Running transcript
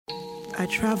I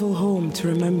travel home to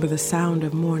remember the sound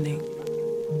of morning.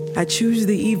 I choose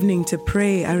the evening to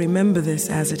pray. I remember this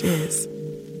as it is.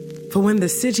 For when the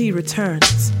city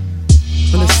returns,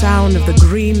 when the sound of the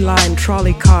green line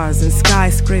trolley cars and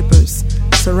skyscrapers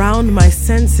surround my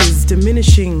senses,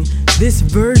 diminishing this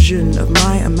version of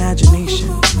my imagination,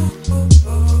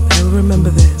 I will remember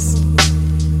this,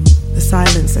 the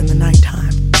silence and the nighttime.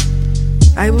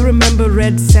 I will remember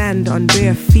red sand on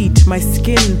bare feet, my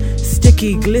skin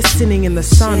sticky, glistening in the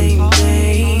sun. Same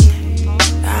thing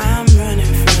I'm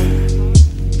running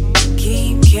from,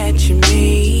 keep catching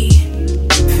me,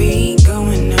 feet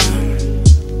going numb.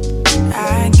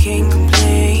 I can't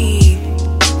complain,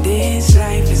 this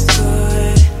life is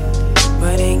good,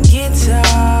 but it gets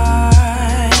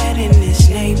hard in this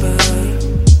neighborhood.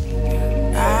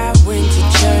 I went to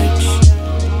church,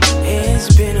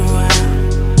 it's been a while.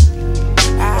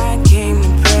 I came to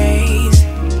praise,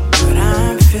 but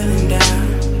I'm feeling down.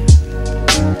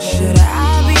 Should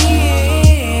I be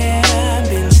here?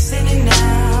 Been sitting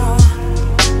now.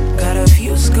 Got a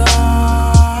few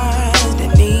scars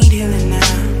that need healing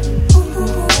now.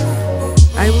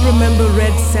 I will remember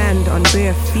red sand on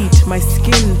bare feet, my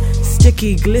skin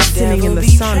sticky, glistening in the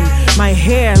sun, my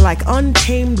hair like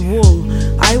untamed wool.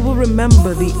 I will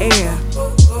remember the air,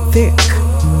 thick,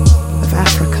 of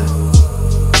Africa.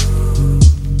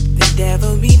 The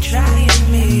devil be trying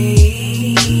me.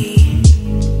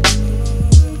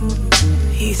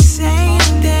 He's saying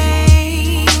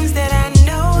things that I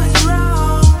know is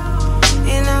wrong,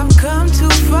 and I've come too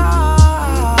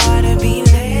far to be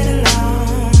let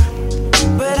alone.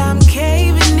 But I'm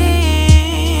caving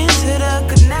in to the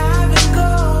conniving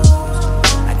ghost.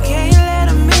 I can't let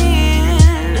him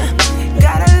in,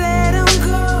 gotta let him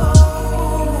go.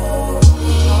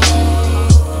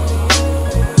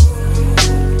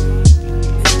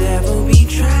 The devil be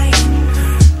trying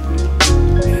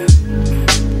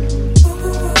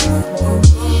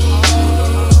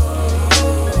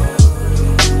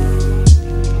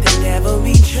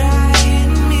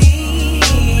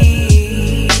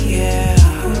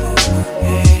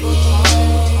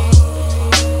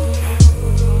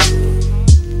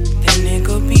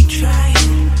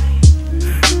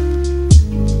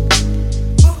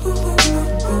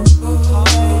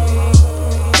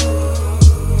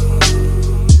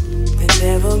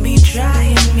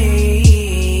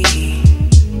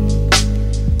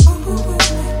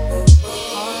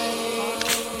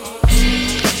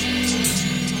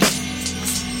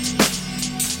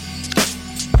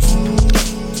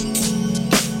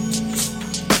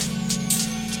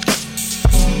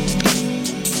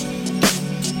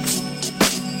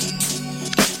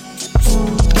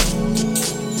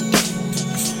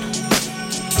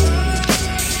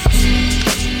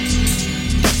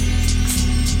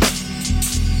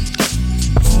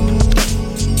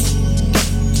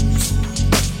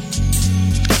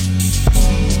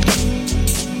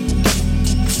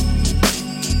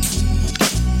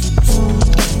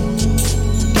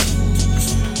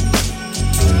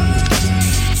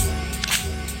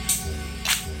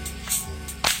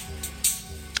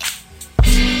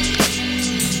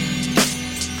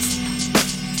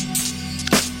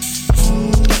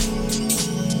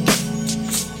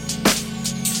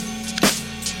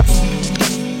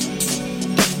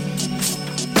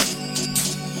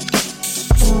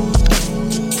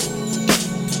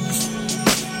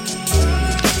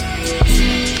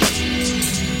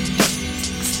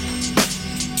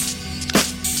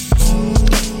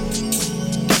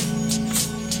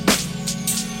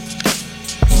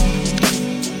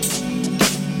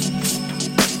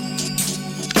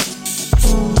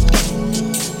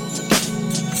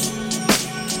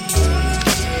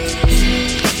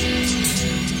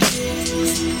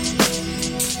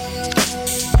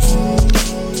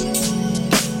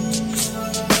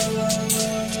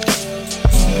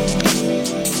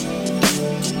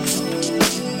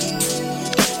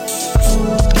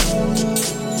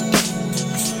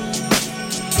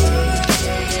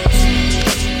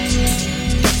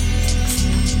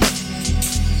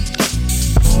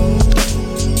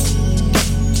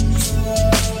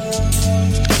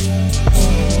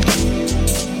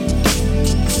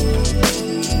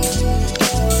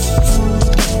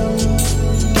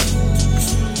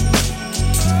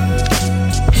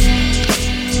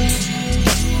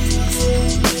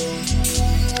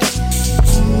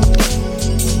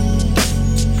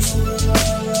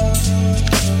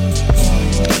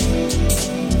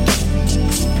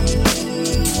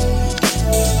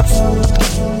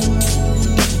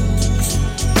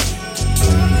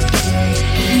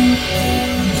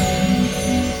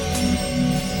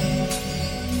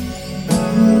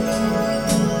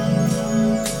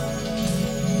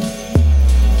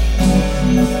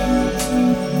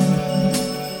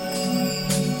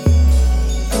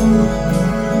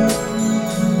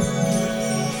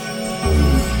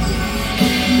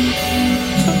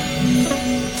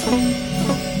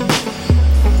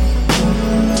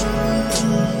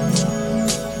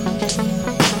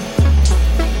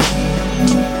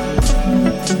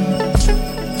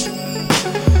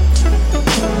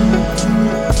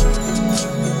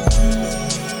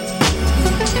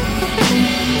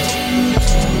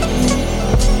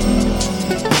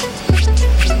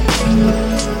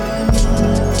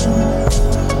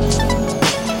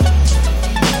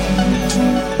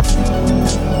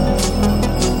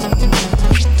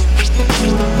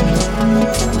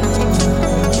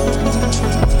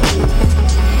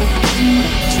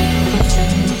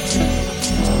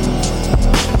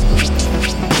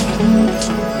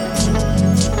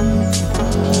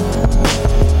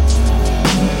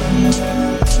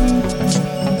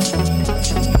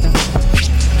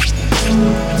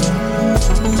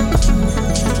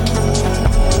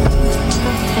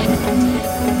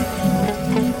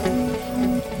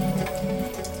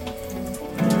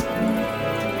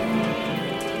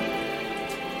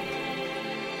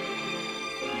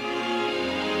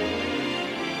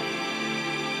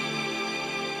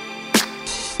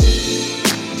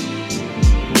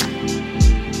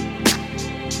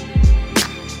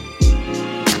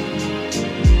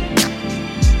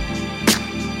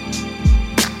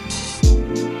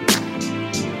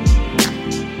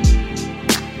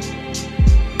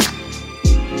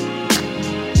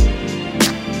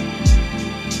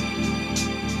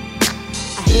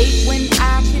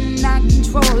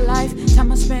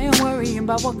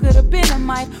About what could have been a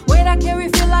might. Weight I carry,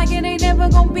 feel like it ain't never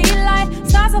gonna be light.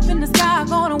 Stars up in the sky,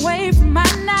 gone away from my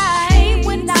night. Hate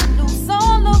when I lose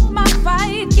all of my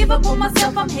fight. Give up on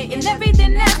myself, I'm hitting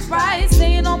everything that's right.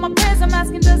 Saying all my prayers, I'm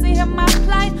asking, does he hear my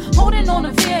plight? Holding on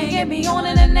to fear, get me on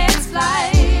in the next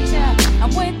flight. Yeah.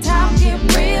 And when time get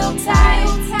real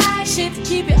tight, shit to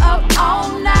keep it up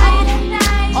all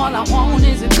night. All I want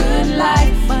is a good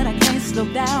life, but I can't slow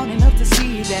down enough to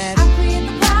see that I create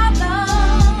the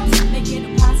problems, making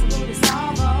it possible to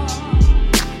solve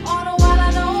them. All the while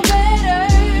I know better.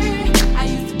 I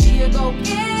used to be a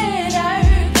go-getter,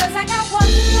 'cause I got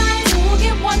one life to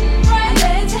get one right.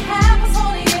 Let you have what's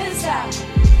on the inside,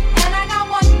 and I got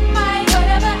one mind,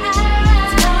 whatever I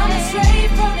coming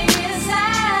straight from the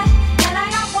inside, and I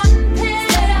got one pen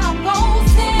that I'm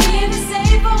ghosting, keep it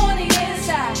safe on the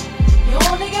inside. You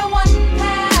only get one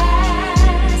pass,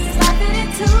 it's like it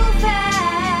too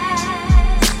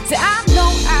fast. See, I know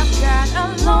I've got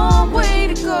a long way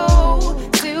to go,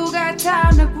 still got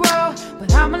time to grow,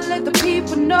 but I'ma let the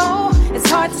people know it's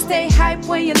hard to stay hype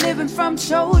when you're living from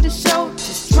show to show.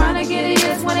 Just trying to get a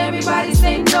yes when everybody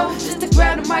say no, just to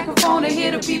grab the microphone to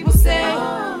hear the people say.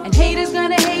 And haters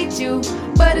gonna hate you,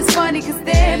 but it's funny 'cause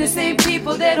they're the same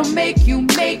people that'll make you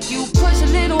push a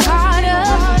little harder,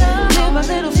 live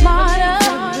a little smarter,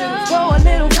 go a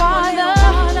little farther,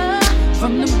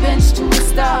 from the bench to a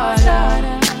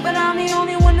starter. But I'm the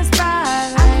only one that's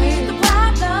right. I create the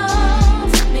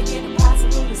problems, making it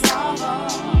possible to solve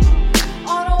them.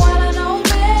 All the while I know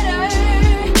better.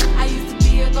 I used to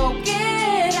be a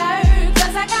go-getter,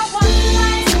 'cause I got one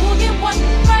life to get one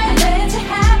right. I let you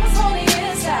have what's on the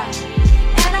inside,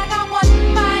 and I got one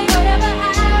mind, whatever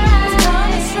I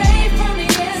coming straight from the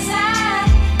inside,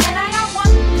 and I got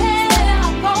one pen that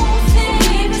I'm ghosting,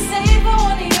 keep it safe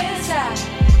on the inside.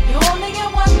 You only get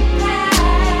one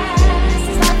pass,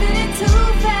 it's like it too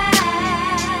fast.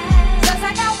 'Cause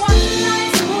I got one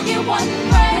life to get one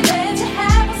right. Let you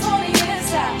have what's on the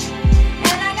inside,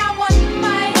 and I got one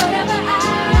mind, whatever I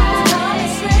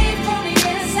coming straight from the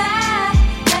inside,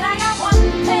 and I got one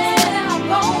pen that I'm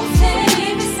ghosting,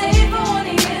 keep it safe on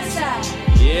the inside.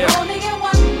 You Yeah. only get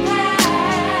one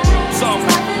pass, So, it's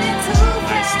like it too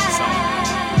nice and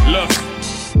fast. Look,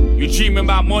 you dreaming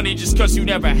about money just 'cause you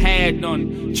never had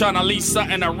none. Tryna leave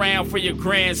something around for your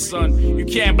grandson. You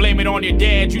can't blame it on your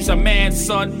dad, you's a man,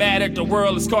 son. Mad at the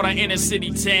world, it's called an inner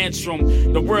city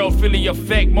tantrum. The world feel the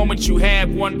effect, moment you have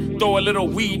one. Throw a little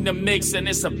weed in the mix and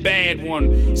it's a bad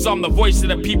one. So I'm the voice of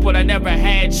the people that never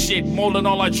had shit. Molding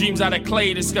all our dreams out of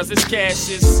clay just 'cause it's cash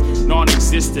is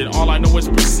non-existent. All I know is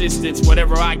persistence.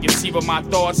 Whatever I conceive of my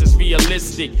thoughts is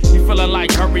realistic. You feeling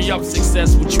like hurry up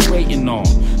success, what you waiting on?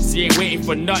 See, ain't waiting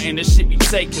for nothing, this shit be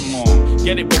taking long.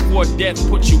 Get it before death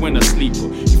put you in a sleeper.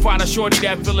 You find a shorty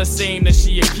that feel the same, that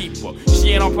she a keeper.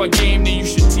 She ain't off her game, then you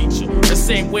should teach her. The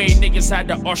same way niggas had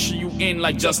to usher you in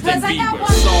like Justin 'Cause I got Bieber.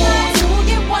 one Song. life to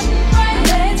get one right.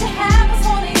 Let you have what's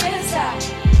on the inside,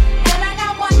 and I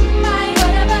got one mind,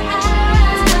 whatever I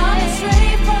coming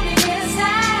straight from the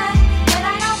inside, and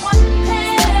I got one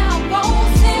pen that I'm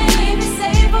ghosting, keep it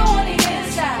safe on the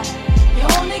inside. You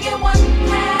only get one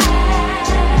pass,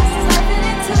 it's like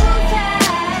it too fast.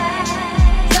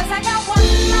 'Cause I got one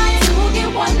life to get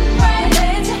one right.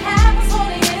 Let you have what's on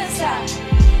the inside,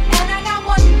 and I got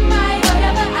one mind,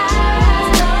 whatever I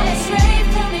coming straight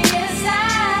from the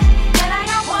inside, and I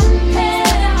got one pen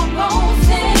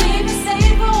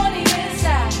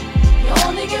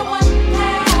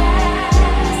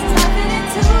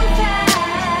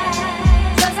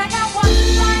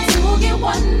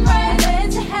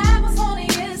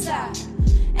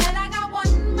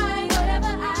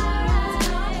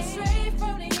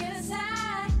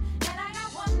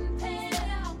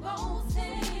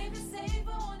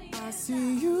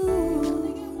see you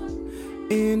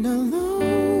in a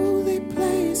lonely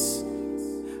place.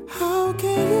 How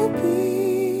can you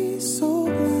be so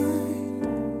blind?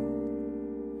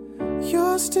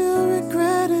 You're still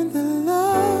regretting the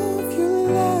love you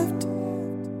left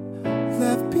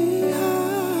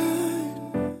behind.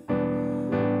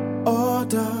 Oh,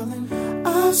 darling,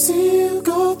 I've seen you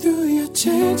go through your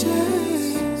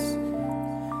changes,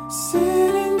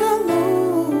 sitting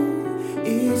alone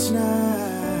each night.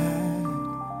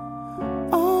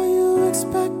 Are you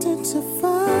expecting to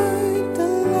find the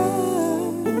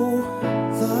love? Oh,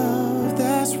 love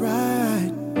that's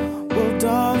right. Well,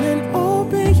 darling,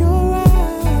 open your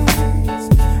eyes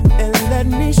and let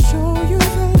me show you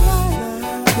the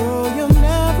light. Girl, you'll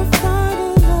never find a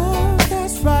love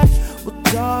that's right. Well,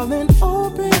 darling,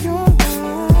 open your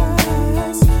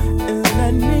eyes and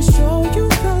let me show you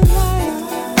the light.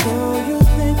 Girl, you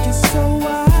think you're so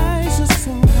wise, you're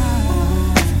so wise.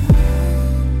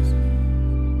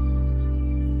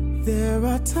 There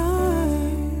are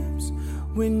times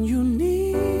when you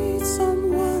need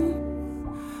someone,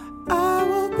 I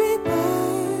will be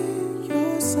by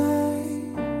your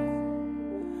side.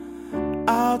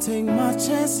 I'll take my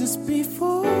chances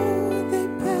before they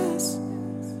pass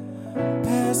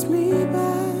me by.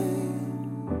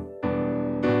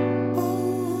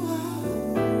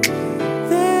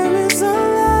 There is a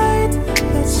light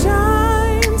that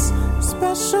shines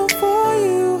special for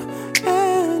you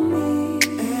and me.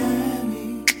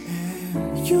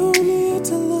 You need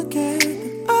to look at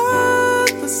the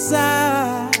other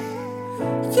side.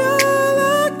 You'll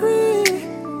agree.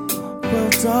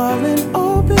 Well, darling,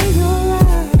 open your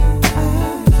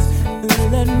eyes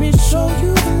and let me show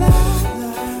you the light.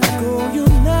 Girl,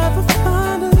 you'll never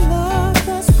find a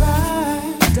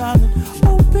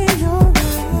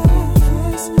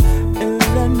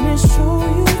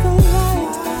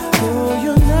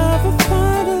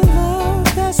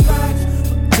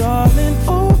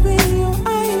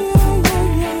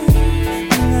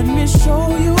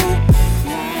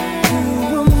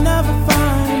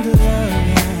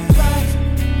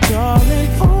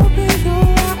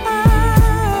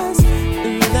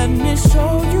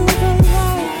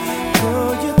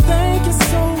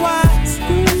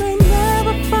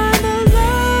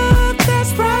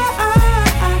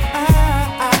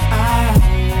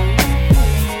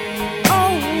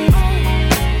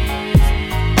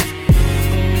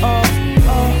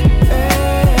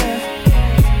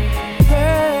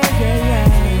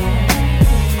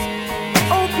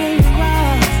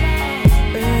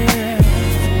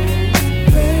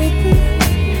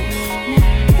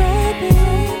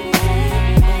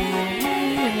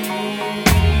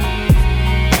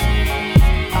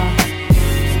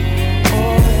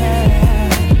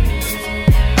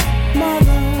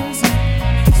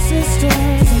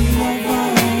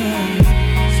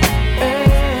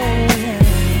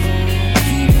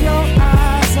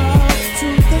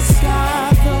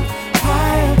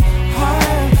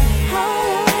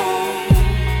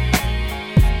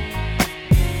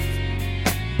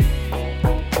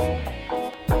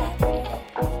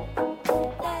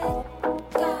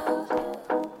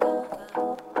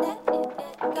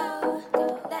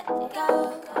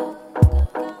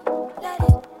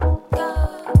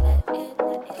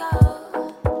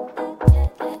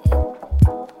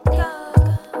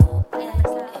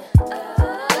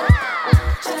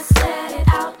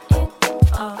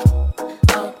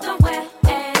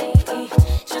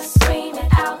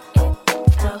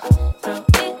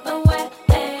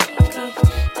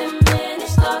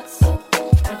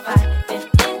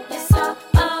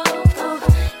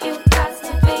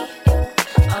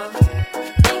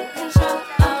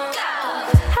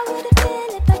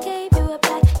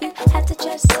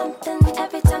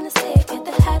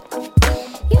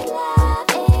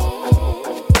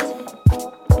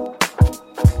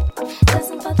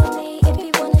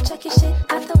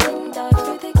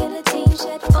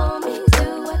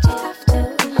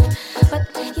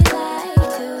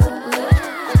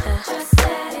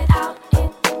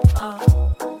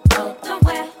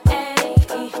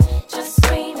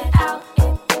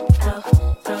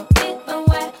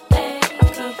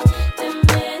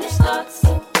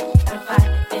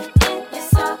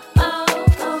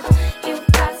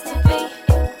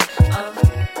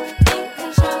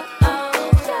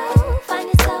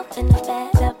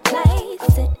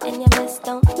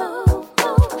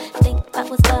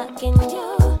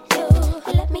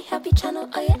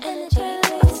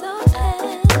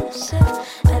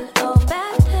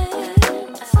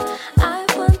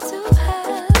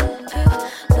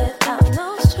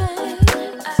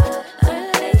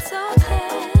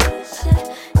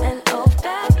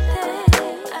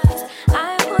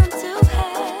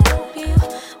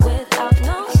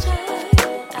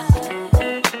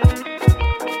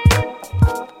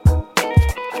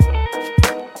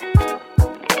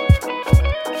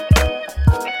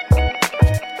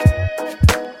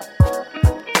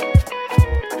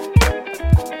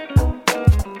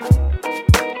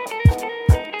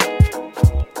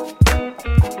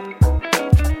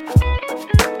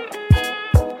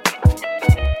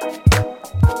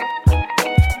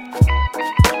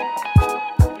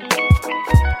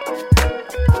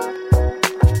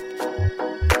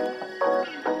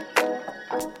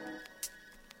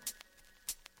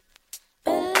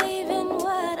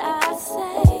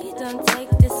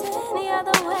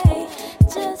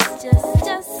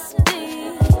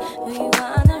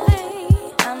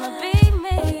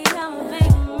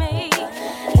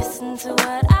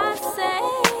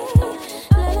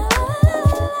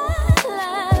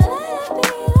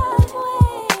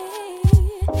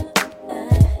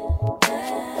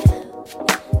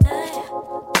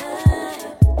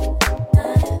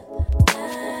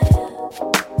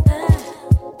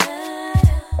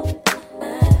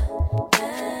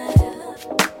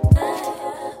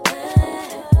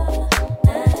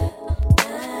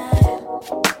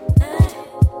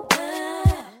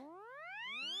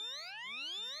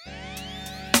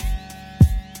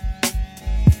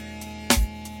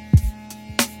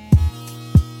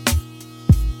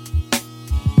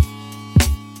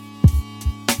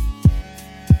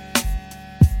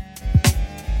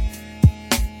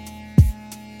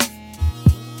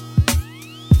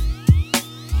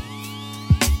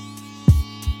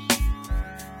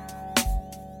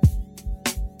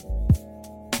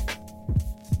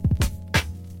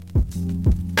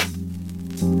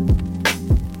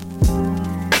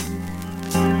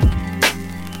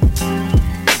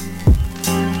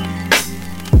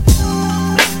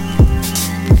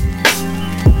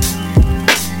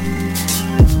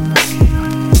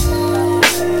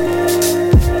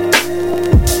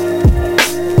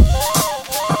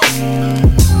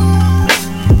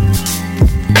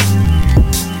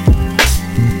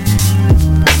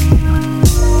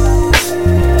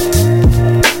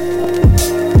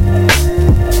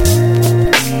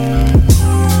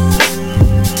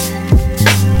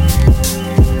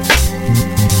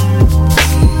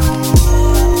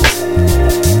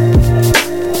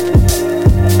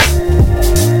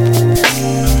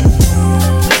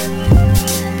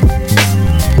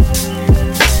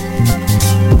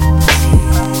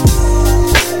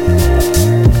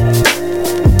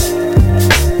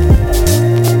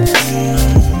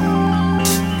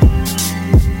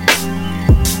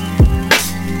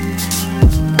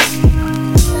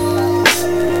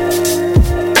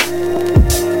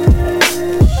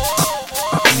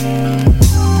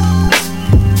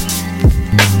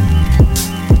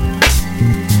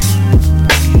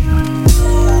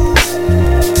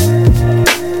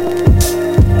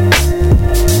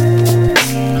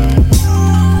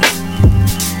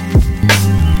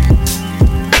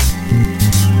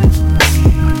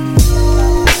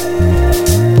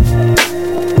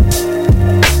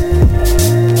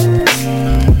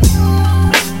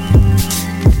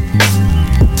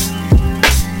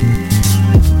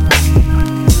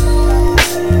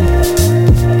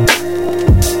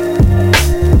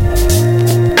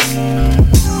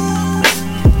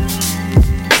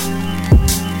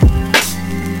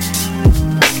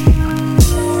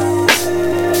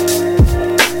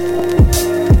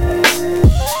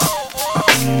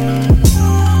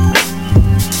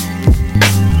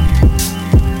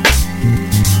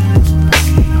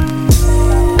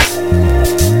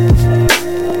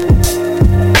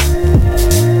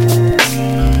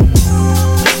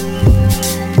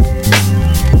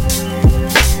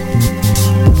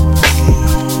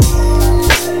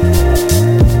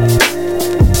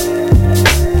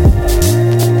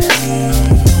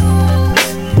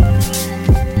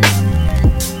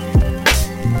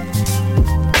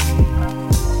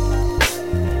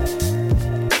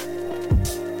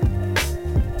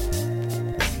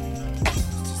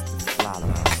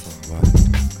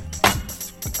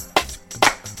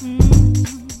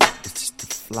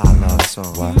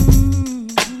song. Why?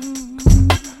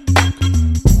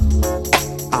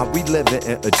 Are we living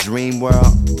in a dream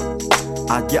world?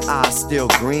 Are your eyes still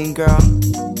green, girl?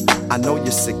 I know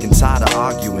you're sick and tired of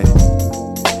arguing,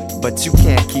 but you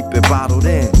can't keep it bottled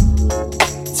in.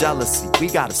 Jealousy, we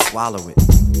gotta swallow it.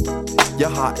 Your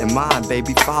heart and mind,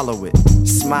 baby, follow it.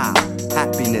 Smile,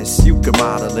 happiness, you can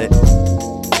model it.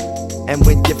 And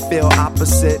when you feel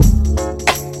opposite,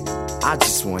 I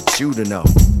just want you to know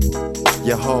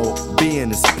your whole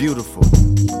being is beautiful.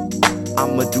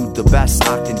 I'ma do the best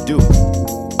I can do,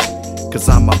 'cause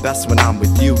I'm my best when I'm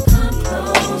with you. Come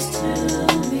close to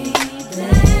me,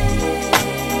 baby.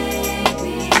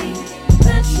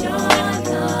 Let your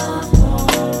love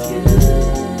hold you.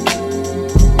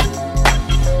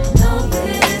 Know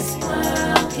this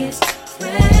world is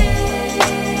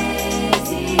crazy.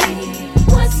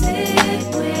 What's it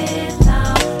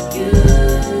without you?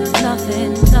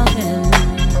 Nothing, nothing.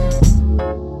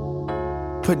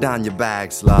 Put down your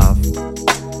bags, love.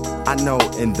 I know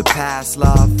in the past,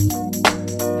 love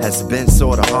has been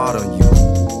sorta hard on you,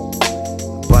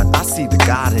 but I see the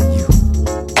God in you.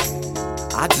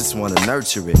 I just wanna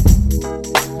nurture it.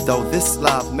 Though this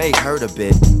love may hurt a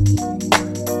bit,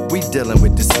 we dealing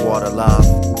with this water, love.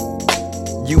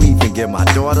 You even give my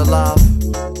daughter love.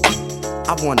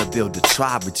 I wanna build a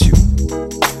tribe with you,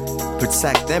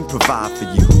 protect and provide for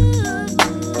you.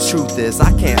 Truth is,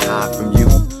 I can't hide from you.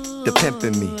 The pimp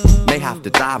in me may have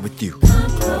to die with you.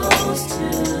 Come close to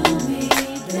me,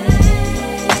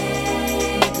 babe.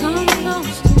 Come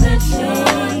close to me. Let your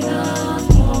love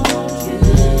hold you.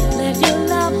 Let your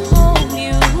love hold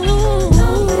you.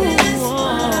 Know this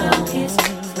world is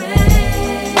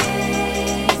crazy.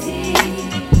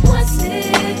 What's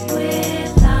it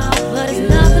without you? But it's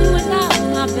nothing without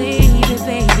my baby,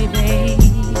 baby, baby.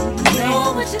 I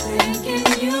know what you're thinking,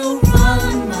 you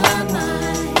run my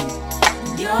mind.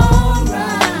 You're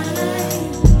right.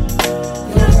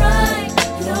 You're right.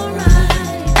 You're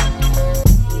right.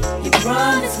 You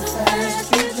run so fast,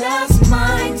 you just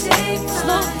might take time.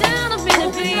 Slow down a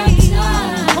minute, baby.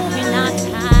 Hope you're not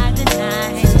tired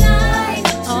tonight. Tonight,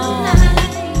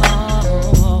 tonight.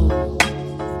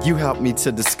 You helped me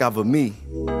to discover me.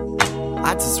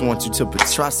 I just want you to put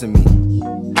trust in me.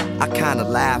 I kinda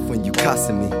laugh when you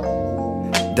cussing me.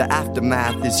 The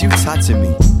aftermath is you touching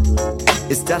me.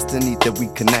 It's destiny that we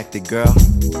connected, girl.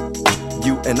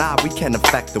 You and I, we can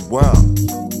affect the world.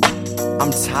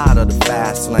 I'm tired of the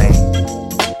fast lane.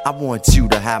 I want you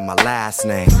to have my last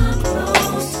name. Come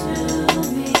close to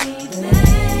me,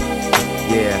 babe.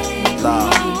 Yeah,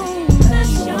 love. Let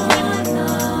your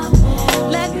love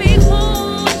hold. Let me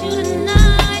hold you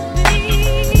tonight,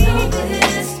 baby. Know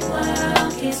this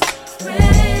world is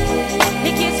crazy.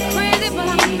 It gets crazy, but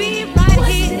I'll be right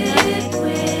here.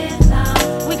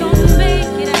 We gon'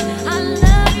 make it. I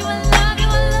love you, I love you,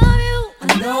 I love you. I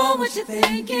know what you're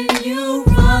thinking. You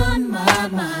run my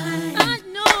mind. I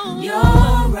know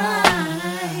you're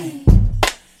right.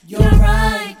 You're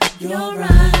right. You're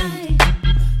right.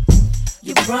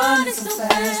 You're running so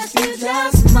fast, you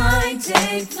just might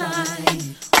take flight.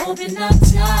 Hope you're not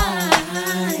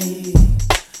tired.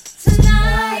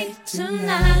 Tonight,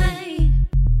 tonight.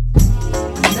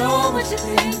 I know what you're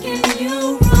thinking, you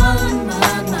run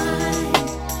my mind.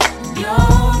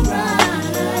 You're right.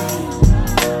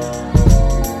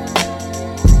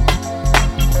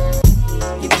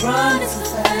 You're running so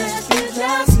fast, you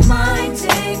just might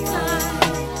take flight.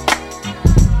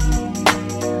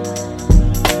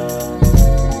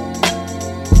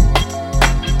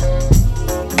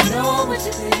 I know what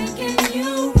you're thinking,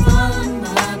 you run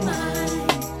my mind.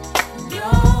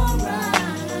 You're right.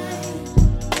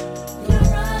 You're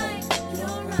right.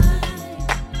 You're right.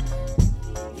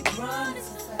 You're running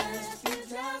so fast, you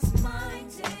just might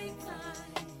take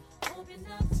flight. Hope you're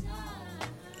not tired.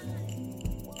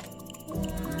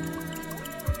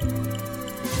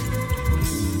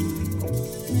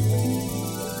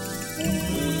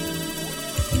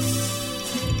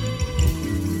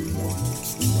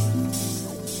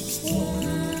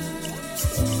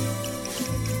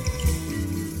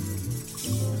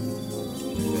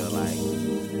 Feel like,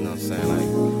 you know what I'm saying? Like,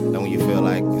 and when you feel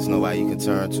like there's nobody you can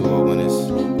turn to, or when it's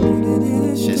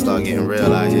shit start getting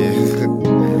real out here.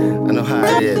 I know how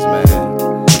it is, man.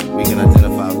 We can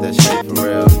identify with that shit for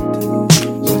real. So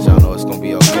that y'all know it's gonna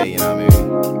be okay, you know what I mean?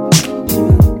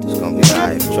 It's gonna be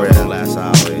alright for real. Last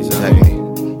always, you know?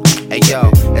 Hey yo,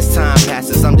 as time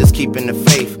passes, I'm just keeping the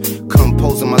faith.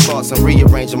 Composing my thoughts and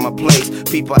rearranging my place.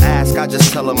 People ask, I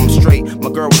just tell them I'm straight. My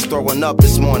girl was throwing up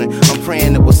this morning. I'm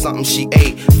praying it was something she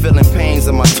ate. Feeling pains veins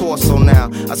in my torso now.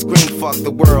 I scream fuck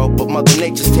the world, but Mother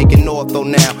Nature's taking ortho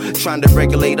now. Trying to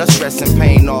regulate our stress and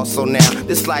pain also now.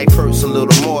 This life hurts a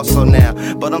little more so now,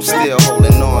 but I'm still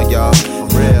holding on, y'all,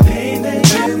 for real. Pain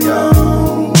that you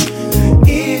know,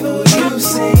 evil you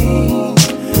seen.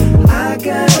 I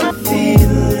got a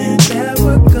feeling that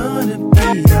we're gonna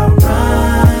be alright.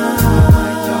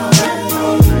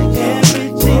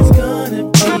 Everything's gonna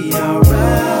be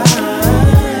alright.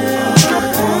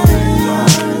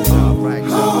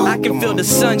 I can feel the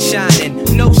sun shining,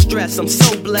 no stress, I'm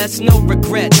so blessed, no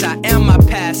regrets. I am my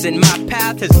past and my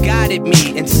path has guided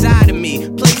me inside of me.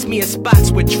 Place me in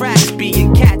spots where tracks be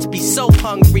and cats be so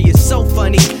hungry, it's so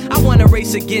funny. I wanna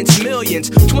race against millions.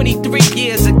 23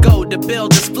 years ago to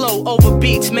build this flow over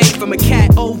beats made from a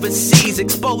cat overseas.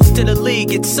 Exposed to the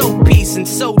league, it's so peace and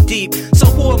so deep. So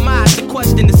who am I to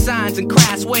question the signs and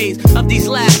crass ways of these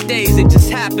last days? It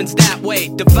just happens that way.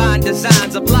 Divine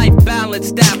designs of life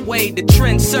balanced that way. The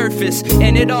trend surface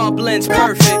and it all blends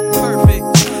perfect, perfect.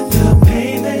 The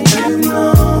pain that you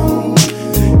know,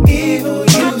 evil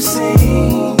you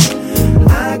seen.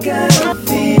 I got a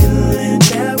feeling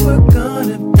that we're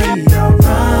gonna be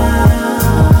alright.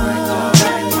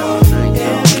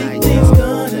 Everything's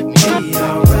gonna be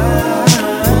alright.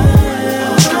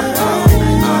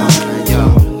 Yo,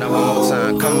 now one more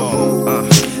time, come on.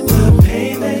 The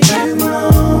pain that you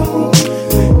know,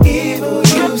 evil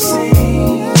you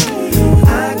seen.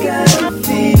 I got a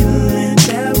feeling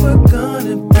that we're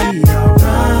gonna be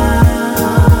alright.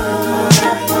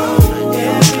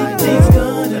 Everything's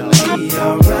gonna be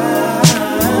alright.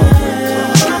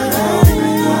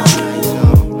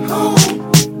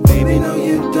 Baby, no,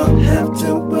 you don't have to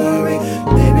worry.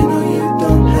 Baby, no, you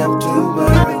don't have to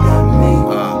worry about me.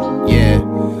 Yeah,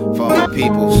 for all my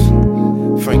peoples,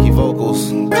 Frankie Vocals,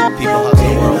 people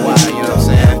hustling worldwide, you know what I'm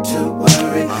saying? Don't have to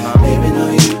worry. Baby, no,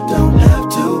 you don't have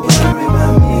to worry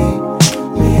about me.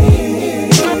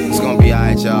 It's gonna be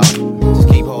alright, y'all. Just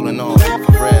keep holding on, for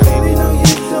real. Baby, no, you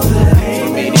don't have to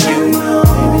From me to you,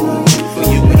 for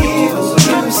you and you,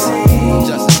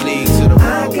 Justice League to the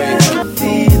world,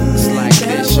 baby. It's like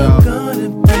this, y'all. Come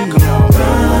on,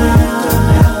 baby.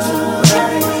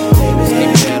 Just keep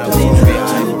your head up, it's gonna be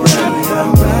alright, for real.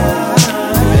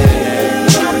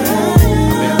 I've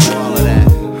been through all of that.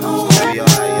 It's gonna be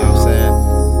alright, you know what I'm saying?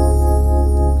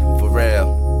 For real.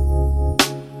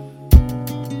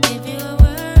 If you were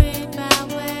worried about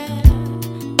where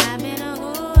I've been or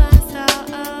who I saw,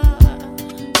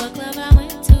 what club I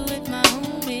went to with my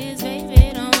homies, baby,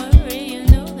 don't worry, you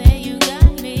know that you got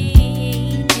me.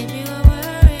 If you were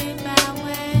worried about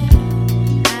where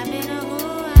I've been or who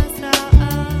I saw,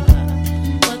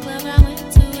 what club I went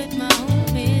to with my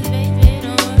homies, baby,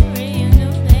 don't worry, you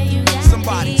know that you got me.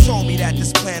 Somebody told me that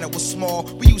this planet was small.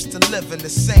 We used to live in the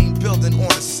same building on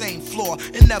the same floor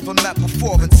and never met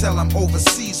before until I'm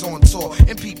overseas on tour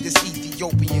and peep this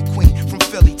Ethiopian queen from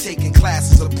Philly taking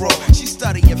classes abroad. She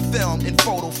studying film and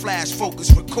photo flash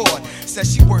focus record.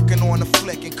 Says she working on a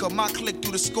flick and cut my click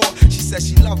through the score. She said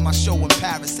she loved my show in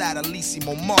Paris at Elysee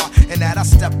Montmartre and that I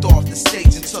stepped off the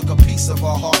stage and took a piece of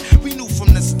her heart. We knew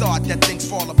from the start that things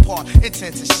fall apart,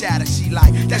 intent to shatter. She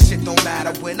like, that shit don't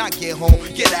matter when I get home.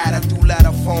 Get at her through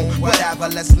letter phone, whatever,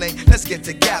 let's link, let's get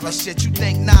together. Shit, you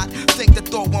think not? Think the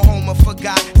thought went home and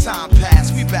forgot. Time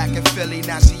passed, we back in Philly,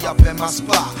 now she up in my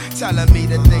spot. Telling me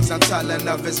the things I'm telling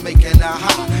of is making her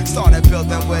hot. Started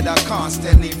building with her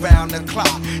constantly round the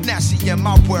clock. Now she in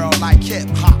my world like hip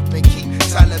hop and keep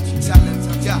telling me,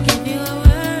 yeah. If you were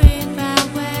worried about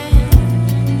where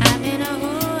I've been or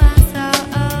who I saw,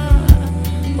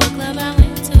 what club I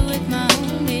went to with my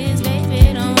homies,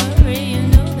 baby, don't worry, you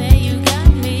know that you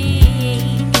got me.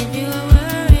 If you were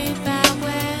worried about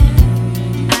where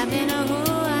I've been or who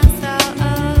I saw,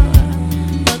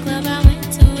 what club I went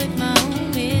to with my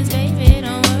homies, baby,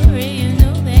 don't worry, you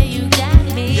know that you got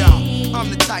me. Yo, I'm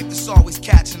the type that's always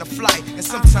catching a flight, and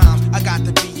sometimes I got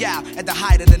to be out at the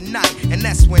height of the night, and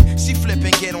that's when she flip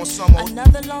and get on some old.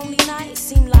 Another lonely night,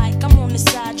 seem like I'm on the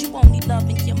side, you only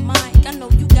loving your mic. I know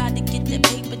you gotta get that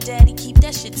paper, daddy, keep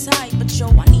that shit tight. But yo,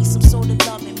 I need some sort of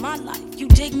love in my life. You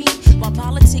dig me? While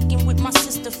politicking with my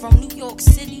sister from New York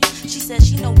City, she says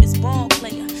she know this ball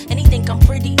player, and he think I'm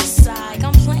pretty side.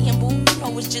 I'm playing, boo, you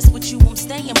know it's just with you I'm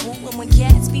staying, boo. And when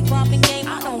cats be popping game,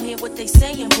 I don't hear what they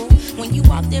saying, boo. When you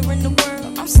out there in the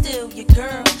world, I'm still your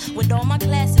girl. With all my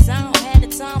classes, I don't have the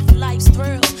time for life's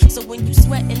thrills. So when you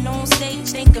sweating on stage,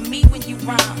 think of me when you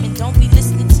rhyme. And don't be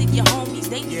listening to your homies,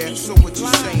 they be Yeah, so what you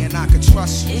saying, I can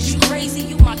trust you. Is you crazy?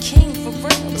 You my king for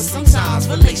real. But sometimes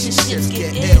relationships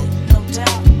get ill, no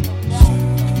doubt.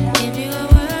 If you were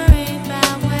worried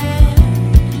about where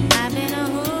I've been or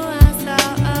who I saw,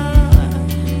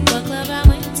 what club I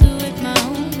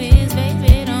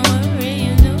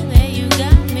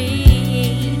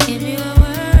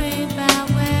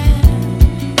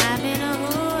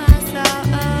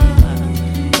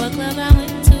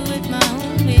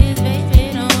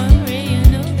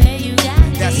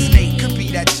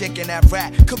that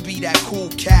rat could be that cool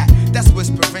cat that's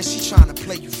whispering, she tryna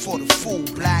play you for the fool,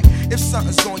 black. If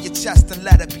something's on your chest, then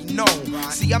let it be known.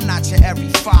 See, I'm not your every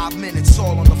 5 minutes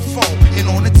all on the phone. And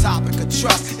on the topic of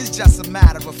trust, it's just a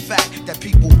matter of fact that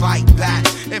people bite back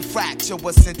and fracture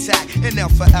what's intact, and they'll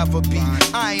forever be.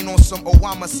 I ain't on some, oh,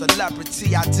 I'm a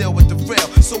celebrity, I deal with the real.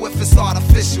 So if it's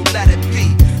artificial, let it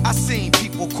be. I seen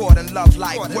people caught in love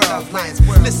like whirlwinds,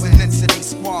 listening to they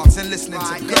squads and listening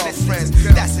to girlfriends.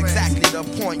 That's exactly the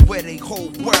point where they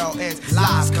whole world ends.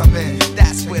 Lies come in,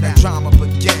 that's where the drama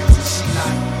begins. And she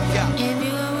like, yeah. If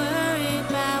you were worried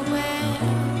about where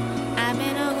I've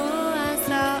been or who I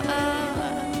saw,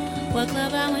 what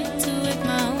club I went to with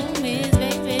my homies,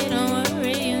 baby, don't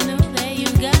worry, you know that you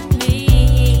got me.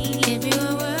 If you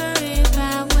were worried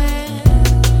about where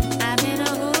I've been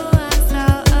or who I saw,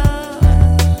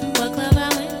 what club I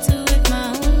went to with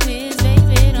my homies,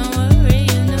 baby, don't worry,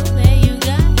 you know that you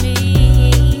got me.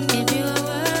 If you were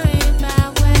worried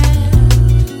about where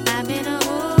I've been or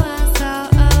who I saw,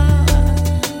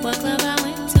 what club I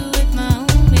went to with my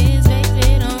homies, baby,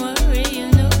 don't worry, you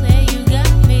know that you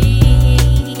got me.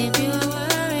 If you were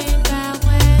worried about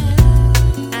where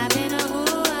I've been or who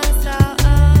I saw,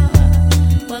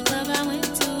 what club I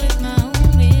went to with my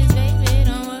homies, baby,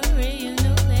 don't worry, you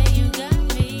know that you got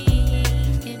me.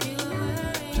 If you were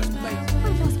worried about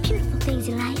One of those beautiful things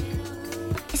in life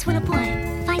is when a boy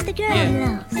finds the girl he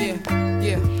loves.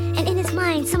 And in his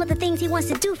mind, some of the things he wants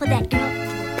to do for that girl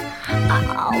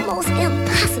are almost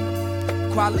impossible.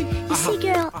 You see,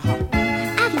 girl,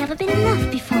 I've never been in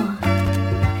love before.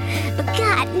 But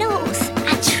God knows,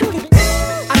 I truly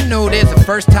I know there's a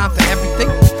first time for everything.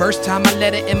 First time I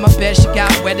let her in my bed, she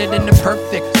got wetter than the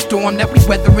perfect storm that we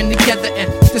weathering together.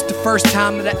 And this the first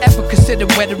time that I ever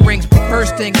considered wedding rings. But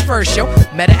first things first, yo,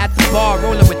 met her at the bar,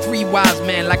 rolling with 3 wise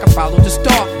men like I followed the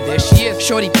star. There she is,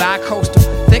 shorty bi-coastal,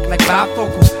 thick like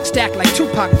bifocals, stacked like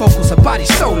Tupac vocals, her body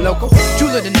so local.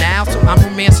 Jeweler than now, so I'm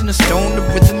romancing the stone. The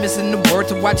rhythm is in the word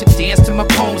to watch her dance to my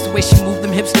poems. The way she moved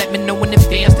them hips let me know in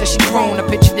advance that she grown. I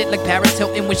pictured it like Paris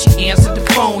Hilton when she answered the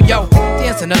phone. Yo,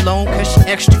 dancing alone cause she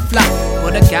extra fly,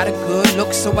 but I got a good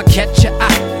look so I catch your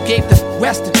eye. You gave the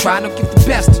rest to try, don't give the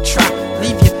best to try.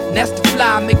 Leave your nest to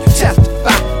fly, make you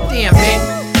testify. Damn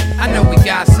man, I know we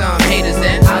got some haters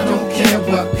and I don't care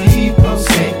what people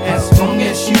say, as long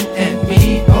as you and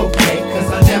me okay.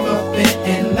 Cause I never been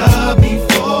in love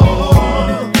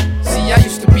before. See, I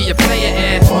used to be a player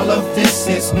and all of this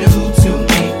is new to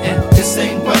me, and this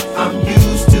ain't what I'm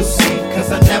used to see.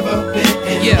 Cause I never been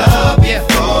in love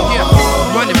before.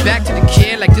 Running back to the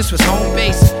kid like this was home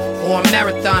base. Or a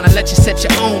marathon, I let you set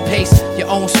your own pace, your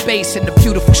own space in the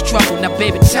beautiful struggle. Now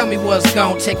baby, tell me what's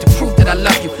gonna take to prove that I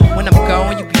love you. When I'm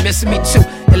gone, you be missing me too.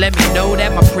 And let me know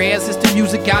that my prayers is the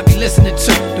music I'll be listening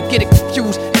to. Don't get it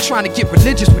confused, I'm trying to get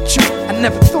religious with you. I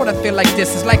never thought I'd feel like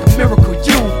this, it's like a miracle.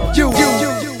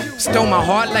 You stole my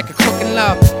heart like a crook in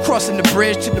love, crossing the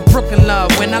bridge to the Brooklyn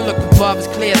love. When I look above, it's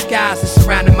clear skies that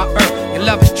surrounding my earth. Your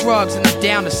love is drugs and I'm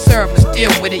down to serve. Let's deal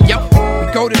with it, yo.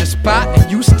 We go to the spot and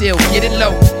you still get it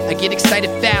low. I get excited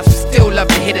fast, but still love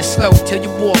to hit it slow. Till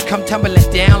your walls come tumbling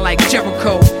down like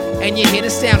Jericho, and you hear the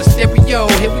sound of stereo.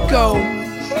 Here we go.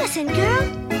 Listen, girl,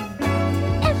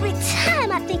 every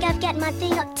time I think I've got my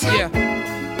thing up tight,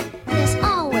 there's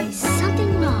always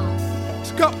something wrong.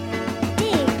 Let's go.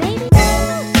 Dig, baby.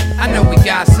 I know we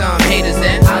got some haters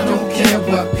and I don't care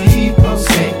what people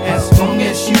say, as long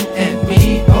as you and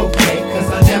me okay. Cause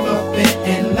I never been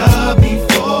in love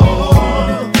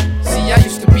before. See, I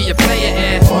used to be a player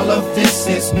and all of this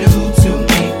is new to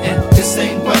me, and this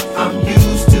ain't what I'm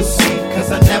used to see.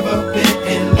 Cause I never been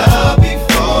in love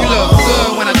before. You look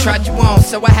good when I tried you on,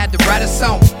 so I had to write a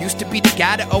song. Used to be the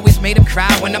guy that always made him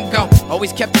cry when I'm gone.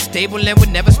 Always kept it stable and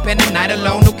would never spend a night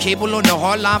alone. No cable or no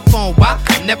hardline phone. Why?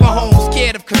 I'm never home,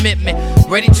 scared of commitment,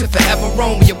 ready to forever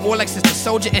roam. Your war like sister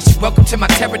soldier, and she welcome to my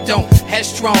terror dome.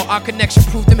 Headstrong, our connection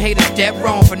proved them haters dead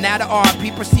wrong. For now the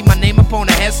RIP, see my name up on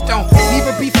a headstone. Leave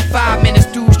her be for 5 minutes,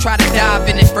 dudes try to dive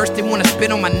in it. First they wanna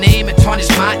spit on my name and tarnish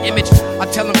my image. I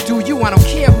tell them, do you, I don't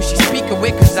care who she speaking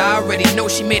with, cause I already know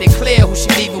she made it clear who she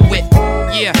leaving with.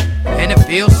 Yeah, and it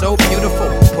feels so beautiful.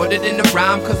 Put it in the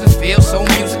rhyme cause it feels so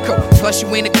musical. Plus you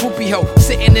ain't a groupie hoe,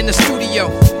 sitting in the studio.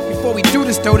 Before we do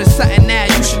this though, there's something that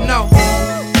you should know.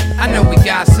 I know we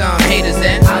got some haters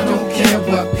and I don't care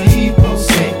what people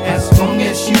say, as long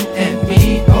as you and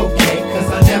me okay. Cause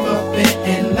I never been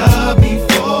in love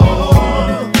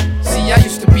before. See, I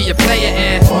used to be a player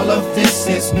and all of this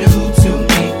is new to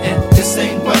me, and this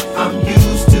ain't what I'm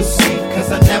used to see.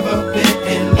 Cause I never been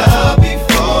in love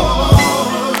before.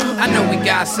 I know we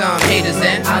got some haters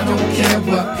and I don't care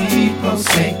what people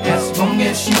say, as long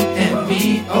as you and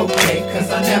me okay. Cause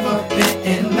I never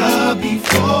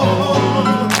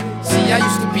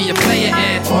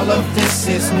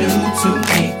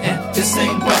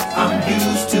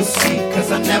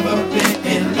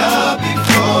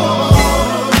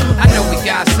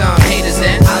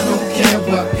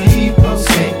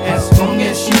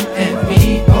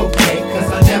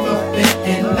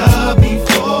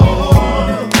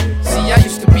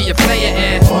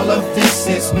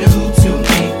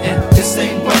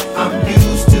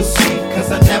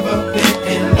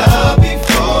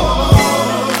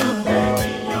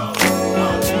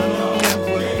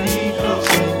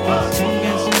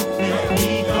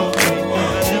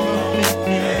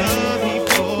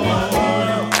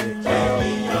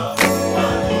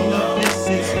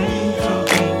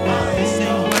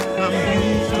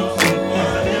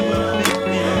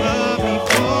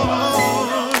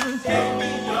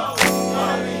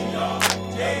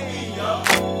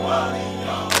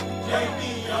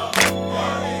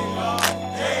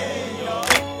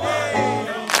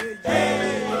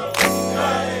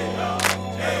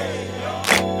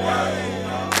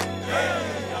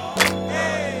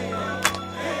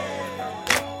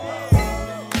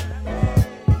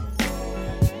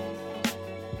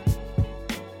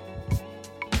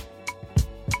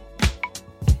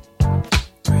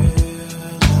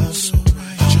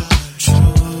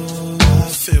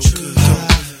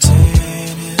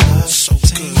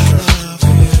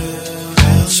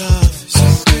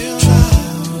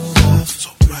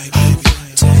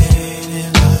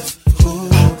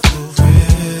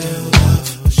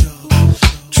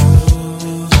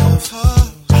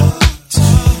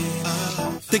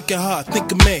Think of her,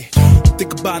 think of me.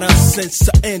 Think about us since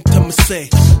the intimacy.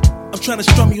 I'm trying to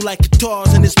strum you like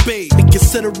guitars in this beat. And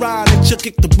consider riding and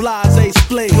kick the blase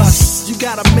split. Plus, you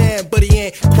got a man, but he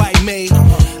ain't quite made.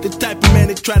 The type of man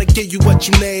that try to give you what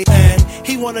you need. And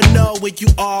he wanna know where you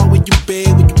are, where you be,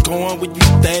 where you going, where you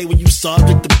stay, where you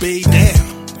subject to be.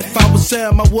 Damn. If I was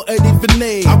him, I wouldn't even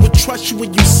need. I would trust you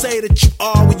when you say that you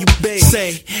are where you be.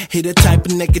 Say, he the type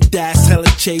of nigga that's hella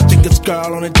cheap. Take his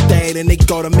girl on a date and they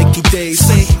go to Mickey D's.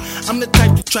 Say, I'm the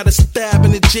type to try to stab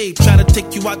in the Jeep. Try to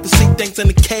take you out to see things and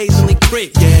occasionally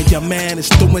creep. Yeah, your man is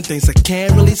doing things I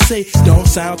can't really see. Don't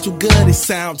sound too good, it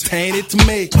sounds tainted to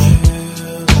me.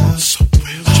 So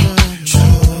real,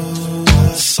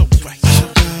 so right.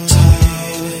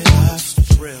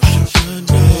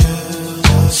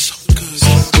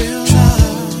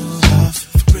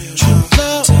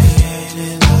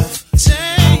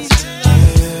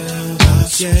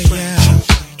 Yeah, yeah.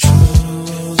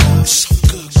 So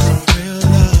good,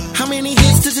 girl. How many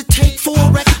hits does it take for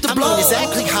a record to blow? I mean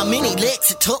exactly how many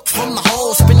licks it took from the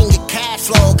whole spinning your cash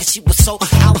flow. Cause she was so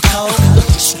out cold.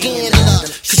 Scandal,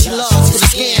 cause she loves for the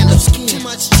scandal. Too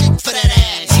much chick for that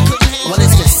ass. She couldn't handle. Well,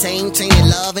 it's the same thing in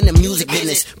love in the music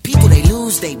business. People, they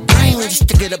lose their brain just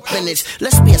to get up in it.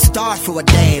 Let's be a star for a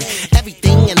day.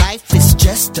 Everything in life is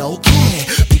just okay.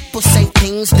 People say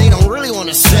things they don't really want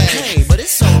to say. Hey, but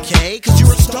it's okay, cause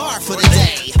you're a star for the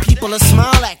day. People will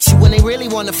smile at you when they really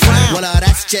want to frown. Well,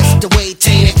 that's just the way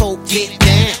tainted folk get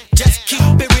down. Just keep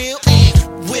it real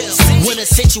and we'll see. When a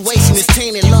situation is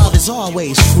tainted, love is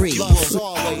always free. Love is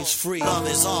always free. Love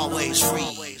is always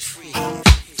free.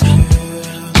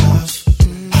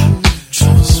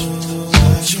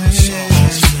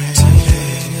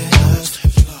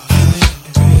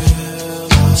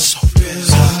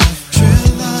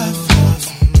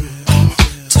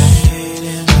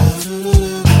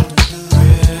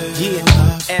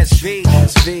 SV,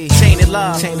 tainted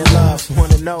love,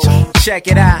 wanna know. Check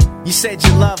it out. You said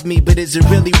you love me, but is it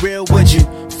really real? Would you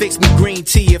fix me green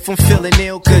tea if I'm feeling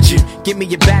ill? Could you give me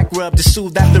your back rub to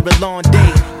soothe after a long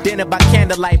day? Dinner by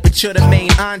candlelight, but you're the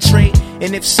main entree.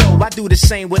 And if so, I do the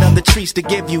same with other treats to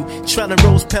give you. Trailing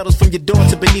rose petals from your door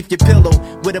to beneath your pillow,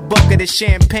 with a bucket of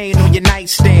champagne on your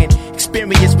nightstand.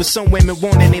 Experience with some women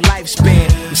wanting a lifespan.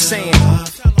 I'm saying,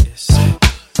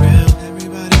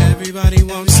 everybody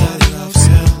wants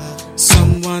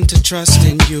someone to trust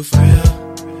in you for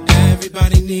real.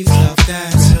 Everybody needs love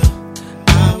that's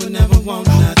I would never want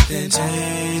nothing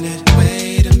tainted.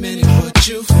 Wait a minute, would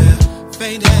you feel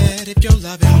fainted if your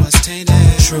loving was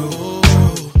tainted? True,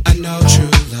 I know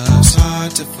true love's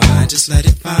hard to find. Just let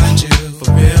it find you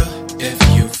for real. If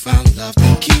you found love,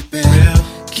 then keep it real.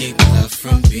 Keep love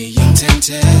from being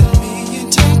tainted.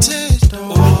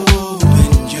 Oh,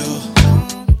 when you'll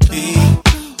be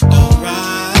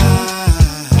alright.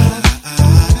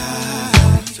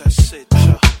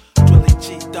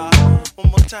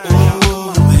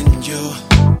 Oh, when you'll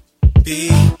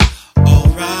be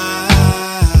alright.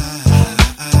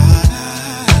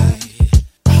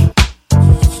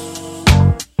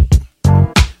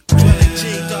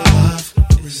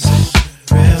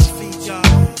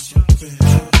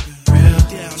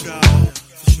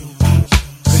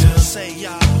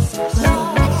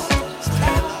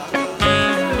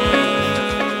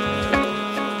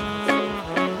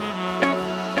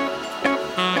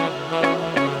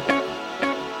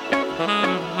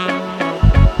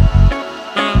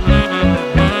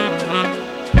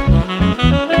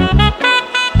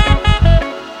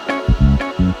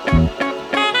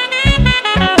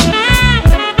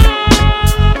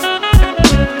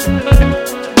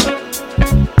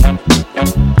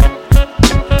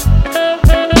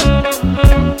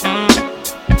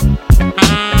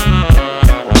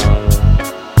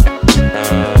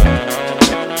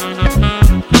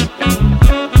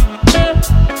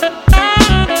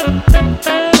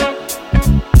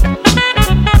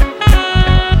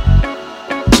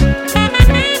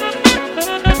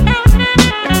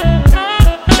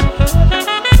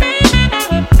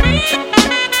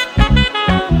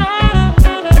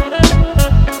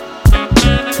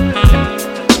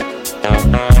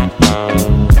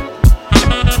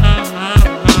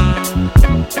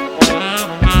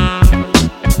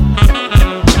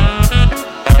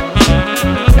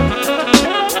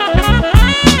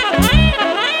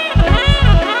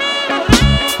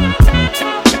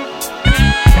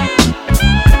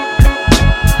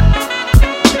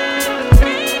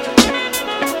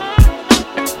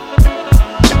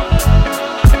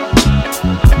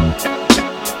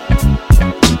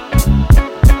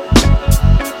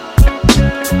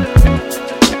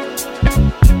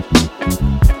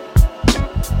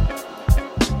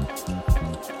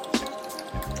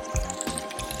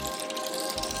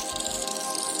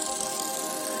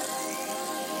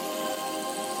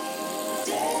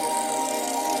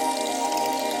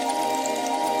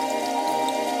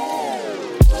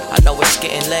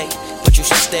 getting late, but you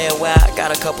should stay a while. I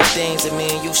got a couple things that me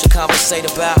and you should conversate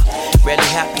about. Really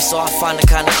happy, so I find it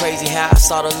kinda crazy how I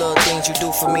saw the little things you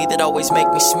do for me that always make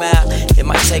me smile. It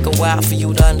might take a while for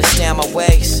you to understand my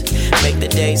ways. Make the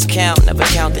days count, never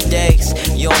count the days.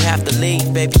 You don't have to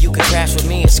leave, baby, you can crash with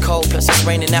me. It's cold, plus it's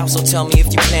raining out, so tell me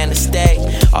if you plan to stay.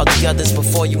 All the others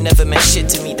before you never meant shit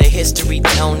to me. They history,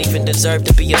 they don't even deserve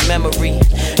to be a memory.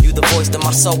 You the voice to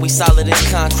my soul, we solid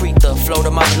as concrete. The flow to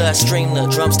my bloodstream, the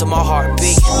drums to my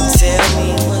heartbeat. Tell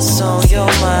me what's on your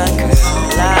mind, girl,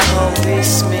 I hope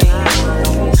it's me.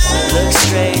 Look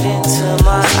straight into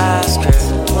my eyes,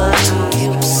 girl, what do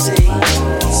you see?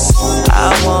 I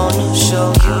wanna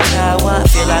show you how I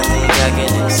feel, I think I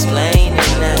can explain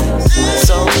it now.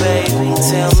 So baby,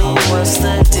 tell me what's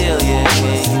the deal, yeah,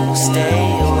 can you stay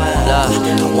a while? Love,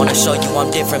 I wanna show you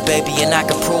I'm different, baby, and I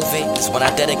can prove it. Cause when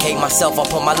I dedicate myself, I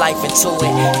put my life into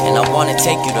it. And I wanna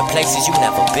take you to places you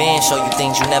never been, show you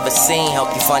things you never seen,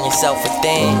 help you find yourself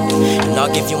within. And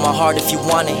I'll give you my heart if you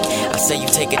want it. I say you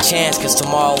take a chance, cause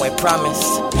tomorrow ain't promised.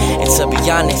 And to be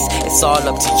honest, it's all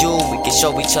up to you. We can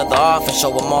show each other off and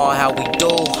show them all how we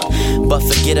do. But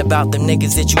forget about the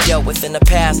niggas that you dealt with in the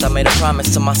past. I made a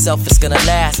promise to myself it's gonna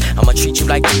last. I'ma treat you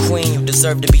like the queen, you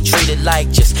deserve to be treated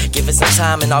like. Just give it some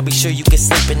time and I'll be sure you can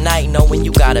sleep at night, knowing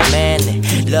you got a man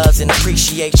that loves and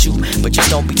appreciates you. But just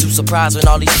don't be too surprised when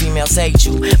all these females hate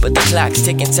you. But the clock's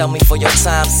ticking, tell me for your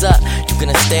time's up. You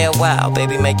gonna stay a while,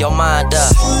 baby, make your mind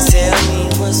up. Tell me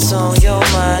what's on your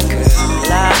mind, girl,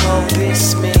 I hope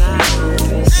it's me.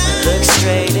 Look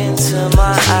straight into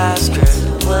my eyes, girl,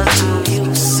 what do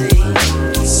you see?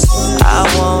 I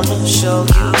wanna show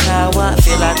you how I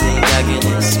feel, I think I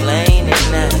can explain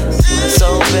it now.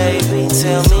 So baby,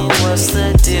 tell me what's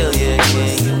the deal, yeah,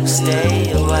 can you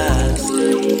stay a while?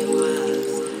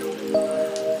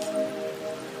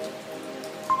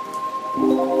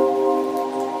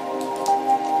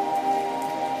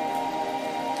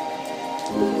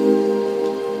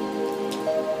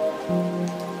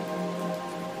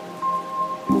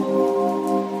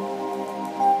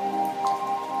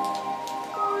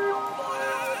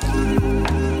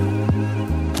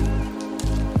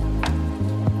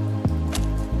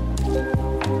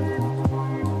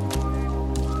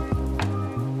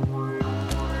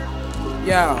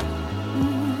 Yo,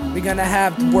 we're gonna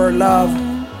have the word love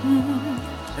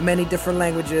in many different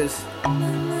languages,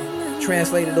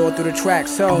 translated all through the track.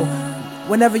 So,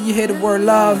 whenever you hear the word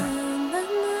love,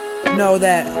 know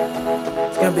that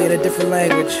it's gonna be in a different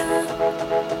language.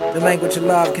 The language of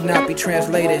love cannot be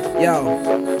translated.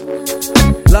 Yo.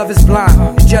 Love is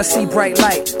blind, you just see bright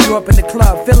light. You up in the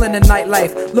club, feeling the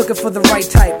nightlife, looking for the right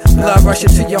type. Love rushing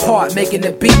to your heart, making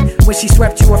it beat. When she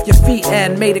swept you off your feet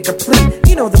and made it complete.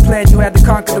 You know the plan, you had to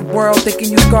conquer the world.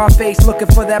 Thinking you Scarface, looking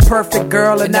for that perfect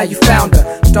girl. And now you found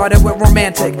her. Started with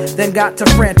romantic, then got to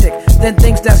frantic. Then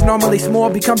things that's normally small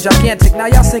become gigantic. Now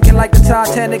y'all sinking like the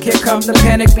Titanic. Here comes the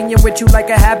panic, being with you like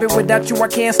a habit. Without you I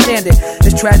can't stand it.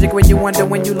 It's tragic when you wonder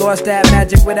when you lost that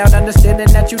magic. Without understanding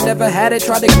that you never had it.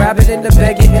 Try to grab it in the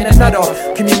bag, it in a nut off.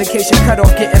 Communication cut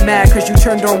off, getting mad cause you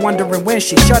turned on, wondering when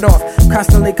she shut off.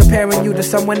 Constantly comparing you to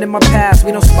someone in my past.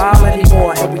 We don't smile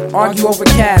anymore and we argue over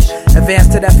cash. Advance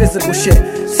to that physical shit.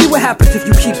 See what happens if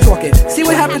you keep talking. See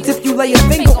what happens if you lay a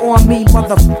finger on me,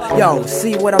 mother. Yo,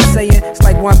 see what I'm saying? It's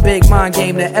like one big mind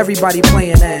game that everybody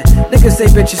playing at. Niggas say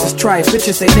bitches is trife,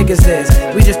 bitches say niggas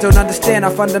is. We just don't understand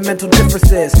our fundamental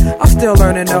differences. I'm still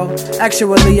learning though.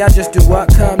 Actually, I just do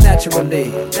what come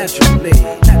naturally. Naturally.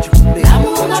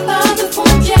 L'amour n'a pas de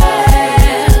frontières.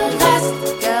 Reste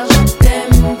car je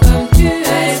t'aime comme tu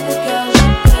es.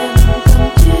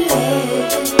 Comme tu es.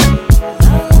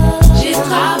 J'ai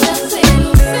traversé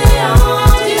l'océan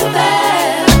du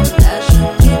verre. Là je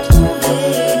t'ai trouvé.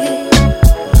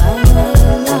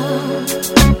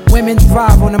 Women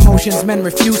thrive on emotions, men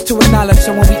refuse to acknowledge.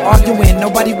 So when we arguing,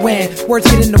 nobody win. Words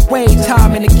get in the way,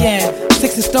 time and again.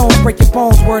 Sticks and stones break your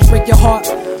bones, words break your heart.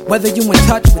 Whether you in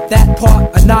touch with that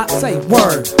part or not, say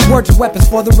word. Words are weapons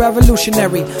for the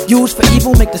revolutionary. Used for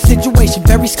evil, make the situation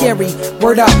very scary.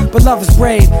 Word up, but love is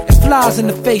brave. It flies in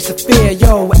the face of fear.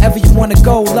 Yo, wherever you wanna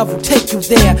go, love will take you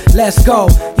there. Let's go.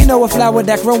 You know a flower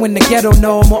that grow in the ghetto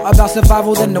know more about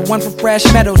survival than the one from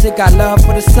Fresh Meadows. It got love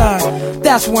for the sun.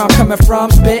 That's where I'm coming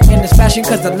from. Spit in this fashion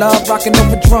cause I love rocking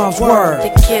over drums. Word.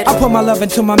 I put my love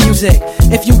into my music.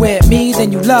 If you with me,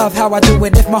 then you love how I do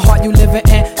it. If my heart you living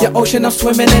in your ocean, I'm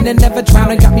swimming in and never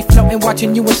drowning. Got me floating,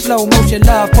 watching you in slow motion.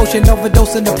 Love potion,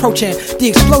 overdosing, approaching the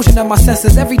explosion of my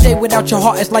senses. Every day without your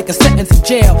heart is like a sentence in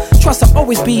jail. Trust I'll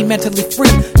always be mentally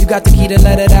free. You got the key to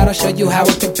let it out, I'll show you how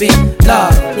it could be.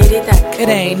 Love, it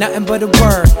ain't nothing but a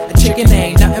word. A chicken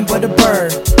ain't nothing but a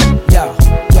bird. Yo,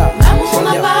 yo, L'amour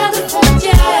n'a pas de frontières.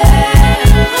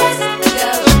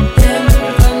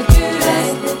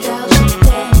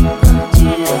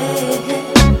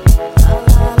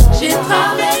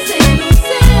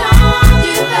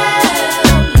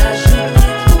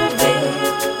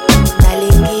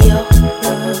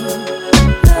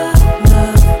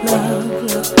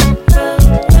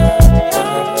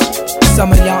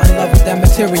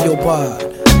 but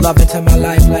love into my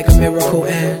life like a miracle,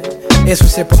 and it's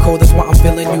reciprocal, that's why I'm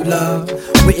feeling you love.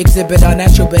 We exhibit our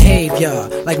natural behavior,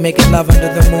 like making love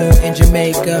under the moon in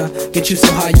Jamaica. Get you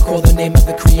so high you call the name of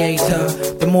the creator.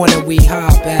 The morning we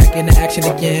hop back into action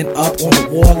again, up on the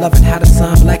wall, loving how the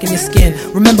sun blacken your skin.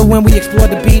 Remember when we explored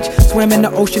the beach, swam in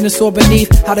the ocean and saw beneath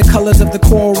how the colors of the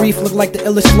coral reef look like the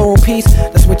illest floral piece?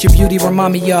 That's what your beauty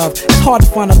remind me of. It's hard to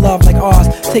find a love like ours,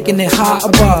 taking it high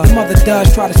above. The mother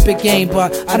does try to spit game,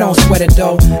 but I don't sweat it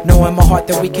though. Know in my heart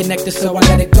that we connected, so I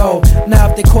let it go. Now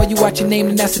if they call you out your name,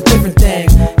 then that's a different thing.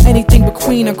 Anything but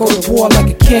queen, I go to war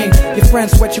like a king. Your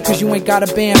friends sweat you cause you ain't got a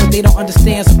band, but they don't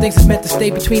understand some things is meant to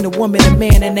stay between a woman and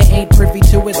man, and they ain't privy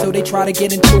to it, so they try to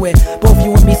get into it. Both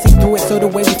you and me see through it, so the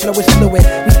way we flow is fluid.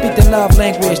 We speak the love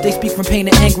language, they speak from pain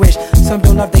and anguish. Some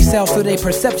don't love themselves, so their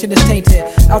perception is tainted.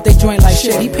 Out they joint like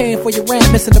shit, he paying for your rent,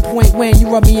 missing the point when you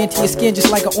rub me into your skin just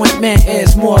like an ointment.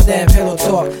 It's more than pillow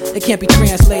talk, it can't be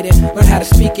translated. Learn how to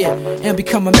speak it and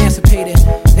become emancipated.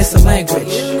 It's a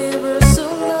language.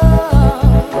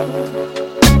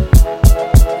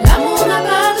 L'amour n'a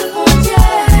pas de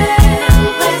frontières,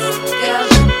 reste car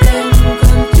je t'aime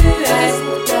comme tu es,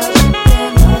 car je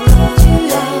t'aime comme tu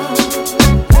es.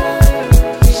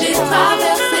 J'ai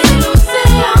traversé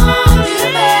l'océan du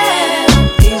verre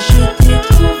et je t'ai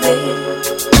trouvé.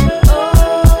 Oh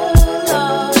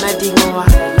Lord, Madimoa,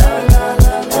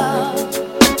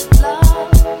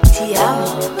 ti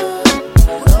amo.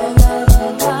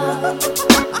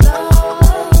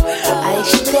 Ai,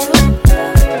 je t'aime.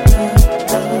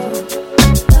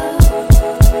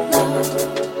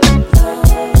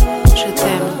 Je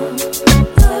t'aime.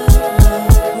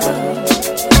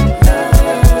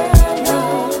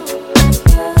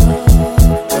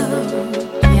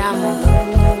 Ti amo.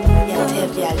 Ya te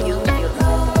value.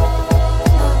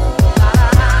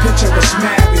 Picture us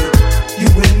married, you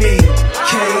and me,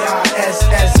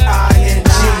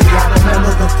 K-I-S-S-I-N-G. I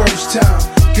remember the first time,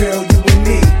 girl, you and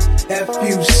me,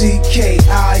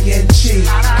 F-U-C-K-I-N-G.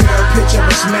 Girl, picture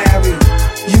us married,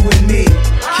 you and me,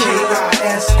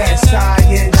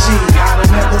 K-I-S-S-I-N-G. I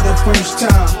remember the first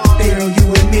time, girl,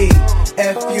 you and me,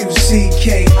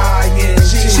 F-U-C-K-I-N-G.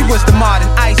 She was the modern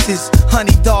ISIS,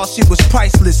 honey doll, she was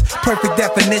priceless. Perfect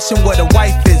definition what a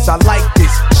wife is, I like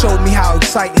this. Showed me how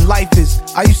exciting life is.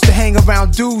 I used to hang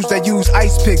around dudes that use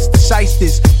ice picks, the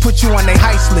shysters, put you on their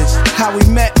heist list. How we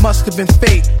met must have been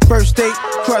fate. First date,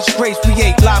 crushed grapes, we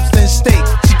ate lobster and steak.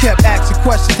 She kept asking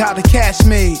questions, how the cash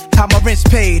made, how my rent's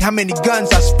paid, how many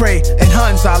guns I sprayed, and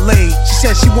huns I laid. She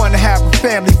said she wanna have a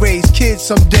family, raise kids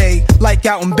someday. Like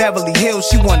out in Beverly Hills,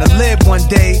 she wanna live one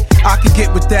day. I could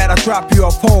get with that, I drop you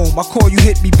off home, I call you,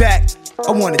 hit me back.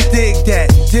 I wanna dig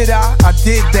that, did I? I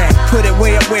did that. Put it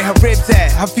way up where her ribs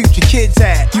at, her future kids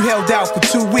at. You held out for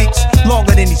 2 weeks,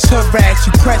 longer than these hood rats.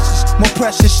 You precious, more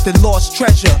precious than lost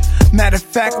treasure. Matter of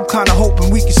fact, I'm kinda hoping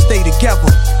we can stay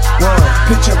together. Word,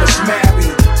 picture us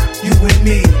married, you and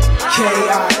me,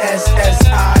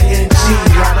 K-I-S-S-I-N-G.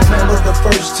 I remember the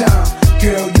first time,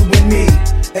 girl, you and me,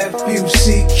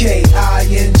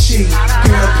 F-U-C-K-I-N-G.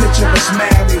 Girl, picture us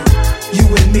married, you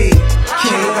and me,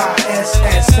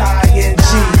 K-I-S-S-I-N-G.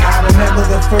 I remember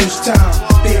the first time,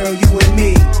 girl, you and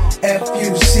me,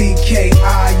 F-U-C-K-I-N-G.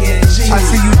 I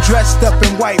see you dressed up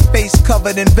in white, face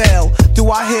covered in veil.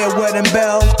 Do I hear wedding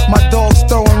bells? My dog's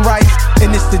throwing rice,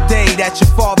 and it's the day that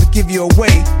your father give you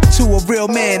away to a real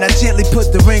man. I gently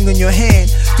put the ring on your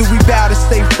hand. Do we vow to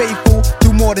stay faithful?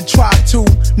 Do more than try to.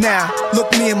 Now,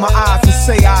 look me in my eyes and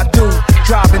say I do.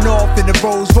 Driving off in the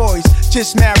Rolls Royce,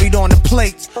 just married on the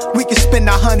plates. We can spend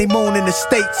our honeymoon in the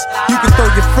States. You can throw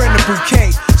your friend a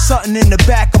bouquet. Something in the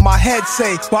back of my head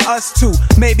say, why us two?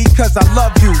 Maybe cause I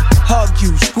love you, hug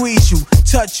you, squeeze you,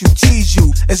 touch you, tease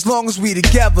you. As long as we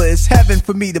together, it's heaven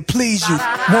for me to please you.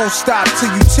 Won't stop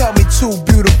till you tell me too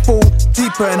beautiful.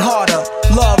 Deeper and harder,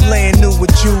 love laying new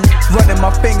with you. Running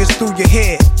my fingers through your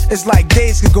hair. It's like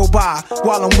days could go by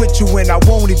while I'm with you and I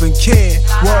won't even care.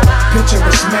 Word, picture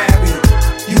us married,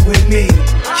 you and me,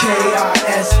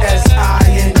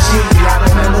 K-I-S-S-I-N-G. I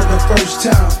remember the first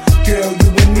time, girl, you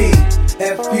and me,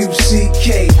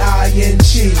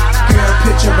 F-U-C-K-I-N-G. Girl,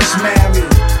 picture us married,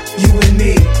 you and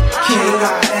me,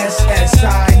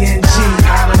 K-I-S-S-I-N-G.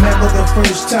 I remember the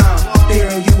first time,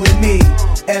 girl, you and me,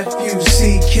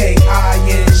 F-U-C-K-I-N-G.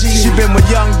 She been with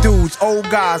young dudes dudes, old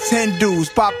guys, Hindus,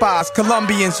 Popeyes,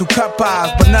 Colombians who cut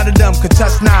pies, but none of them could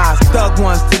touch knives. Thug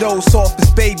ones to those soft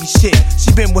as baby shit.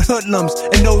 She been with hoodlums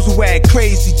and those who had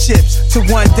crazy chips. Till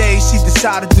one day she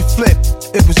decided to flip.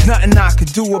 It was nothing I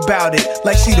could do about it.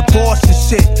 Like she the boss and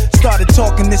shit. Started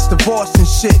talking this divorce and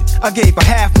shit. I gave her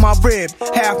half my rib,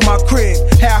 half my crib,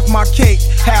 half my cake,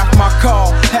 half my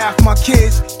car, half my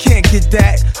kids. Can't get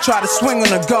that. Try to swing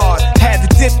on a guard, had to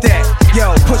dip that.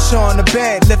 Yo, push her on the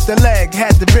bed, lift her leg,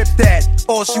 had to rip that.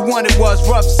 All she wanted was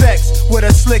rough sex with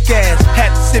her slick ass.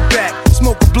 Had to sit back,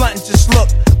 smoke a blunt and just look.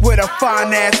 With her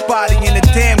fine ass body and a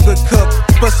damn good cook.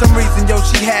 For some reason, yo,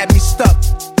 she had me stuck.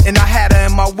 And I had her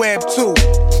in my web too.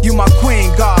 You my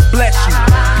queen, God bless you.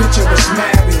 Picture us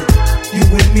married, you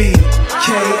and me.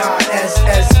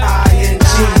 K-I-S-S-I-N-G.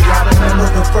 I remember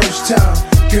the first time,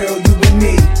 girl, you and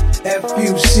me.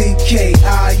 F-U-C-K-I-N-G.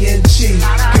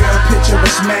 Girl, picture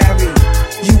us married,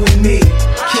 you and me.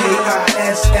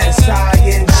 K-I-S-S-I-N-G.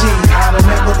 I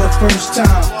remember the first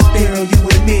time, girl, you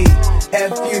and me.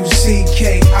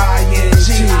 F-U-C-K-I-N-G.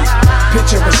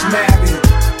 Picture us married,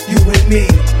 you and me.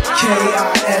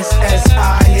 K-I-S-S-I-N-G.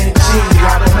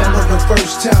 I remember the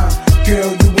first time, girl,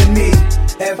 you and me.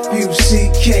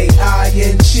 F-U-C-K-I-N-G.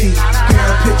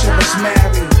 Girl, picture us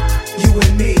married, you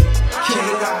and me.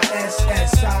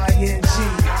 K-I-S-S-I-N-G.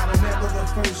 I remember the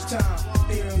first time,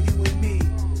 girl, you and me.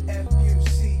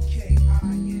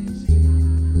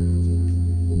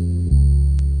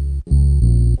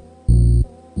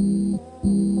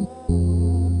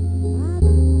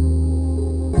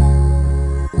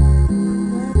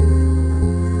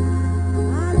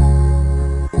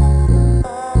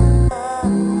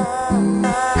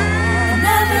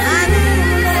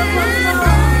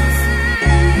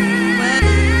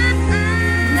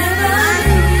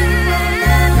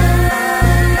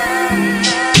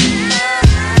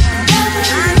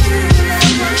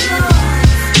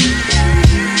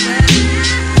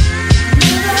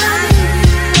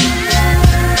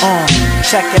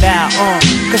 Check it out,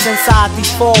 cause inside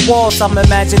these four walls I'm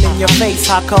imagining your face.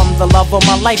 How come the love of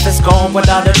my life is gone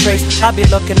without a trace? I be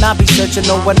looking, I be searching,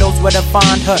 no one knows where to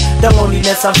find her. The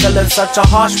loneliness I'm feeling, such a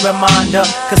harsh reminder.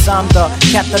 Cause I'm the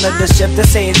captain of the ship, they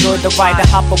say enjoy the ride. I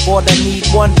hop aboard, I need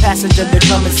one passenger to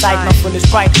come inside. My foolish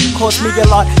pride cost me a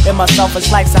lot in my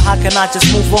selfish life. So how can I just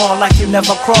move on like you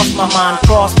never crossed my mind?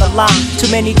 Crossed the line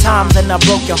too many times and I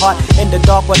broke your heart. In the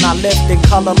dark when I lived in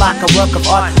color like a work of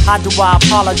art. How do I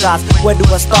apologize? Where do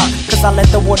I start? Cause I let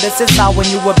the water out when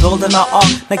you were building our ark.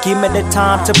 Now give me the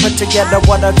time to put together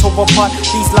what I tore apart.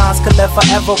 These lines could live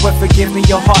forever if you give me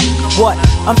your heart. What?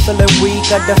 I'm feeling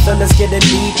weaker, the feeling's getting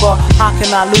deeper. How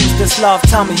can I lose this love?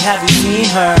 Tell me, have you seen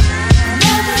her?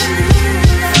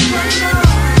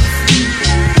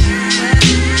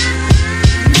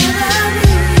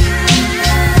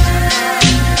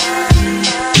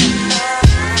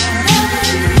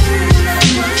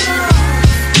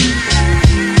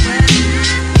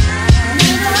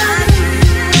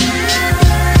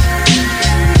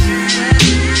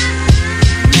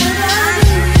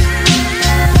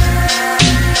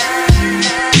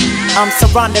 I'm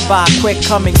surrounded by quick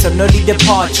coming, so early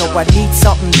departure. I need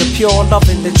something to pure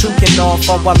loving, the truth can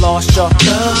offer. I lost your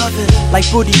loving, like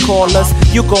booty callers.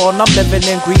 You gone, I'm living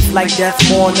in grief like death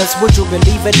mourners. Would you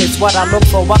believe it? It's what I look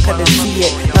for, I couldn't see it.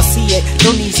 Now see it,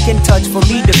 don't need skin touch for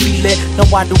me to feel it. Now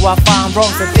why do I find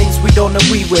wrongs and things we don't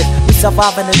agree with? We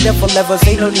surviving at different levels,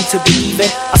 ain't no need to believe it.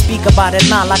 I speak about it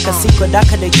now like a secret, I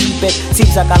couldn't keep it.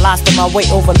 Seems like I lost on my way,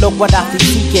 overlook what I've been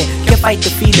seeking. Can't fight the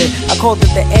feeling, I called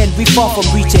it the end, we far from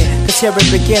reaching. Cause here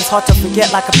it begins, hard to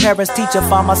forget like a parent's teacher.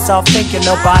 Find myself thinking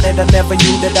about it, I never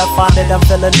knew that I found it. I'm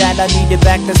feeling that I need it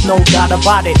back, there's no doubt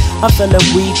about it. I'm feeling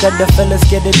weaker, the feeling's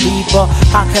getting deeper.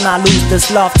 How can I lose this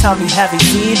love? Tell me, have you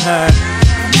seen her?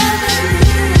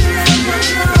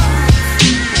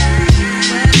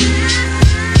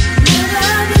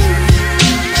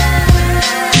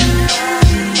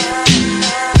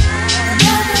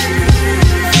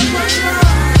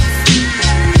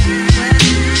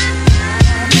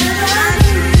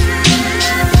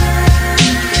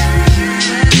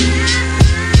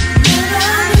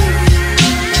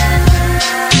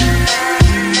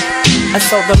 And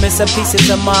so the missing pieces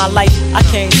in my life, I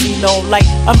can't see no light.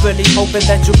 I'm really hoping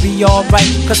that you'll be alright.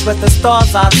 Cause with the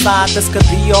stars outside, this could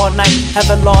be all night.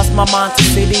 Haven't lost my mind to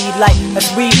city light. As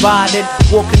we riding,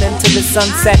 walking into the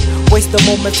sunset. Waste the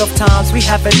moments of times we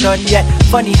haven't done yet.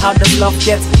 Funny how this love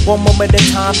gets, one moment at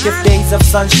a time. Give days of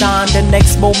sunshine, the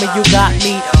next moment you got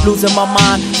me losing my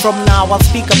mind. From now I'll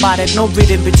speak about it, no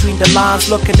reading between the lines.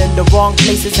 Looking in the wrong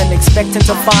places and expecting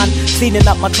to find. Cleaning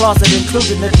up my closet,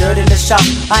 including the dirt in the shop.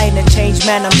 I ain't a changed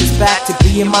man, I'm just back to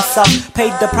being myself.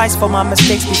 Paid the price for my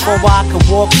mistakes before I could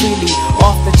walk freely.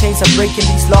 Off the chains, I'm breaking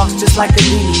these locks just like a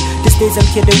genie. These days I'm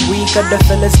getting weaker, the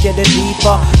feeling's getting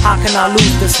deeper. How can I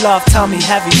lose this love? Tell me,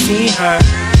 have you seen her?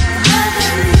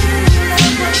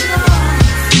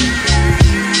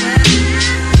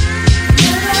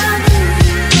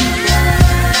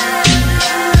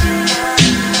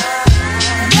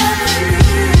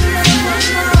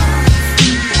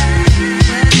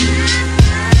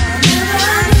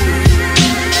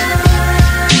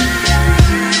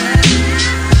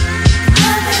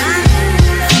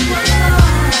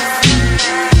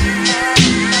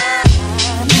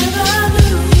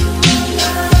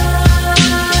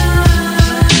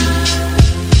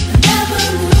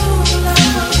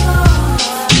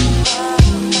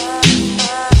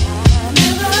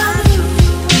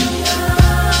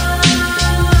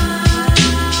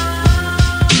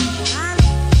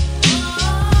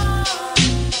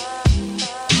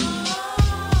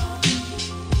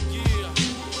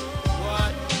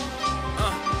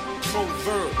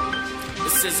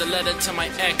 This is a letter to my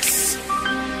ex,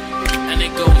 and it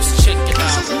goes, check it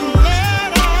out.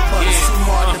 But it's too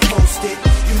hard to post it.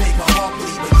 You make my heart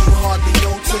bleed, but you hardly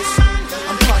notice.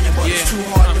 I'm trying, but it's too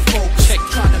hard to focus.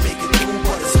 Trying to make it through,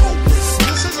 but it's hopeless.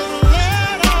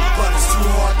 But it's too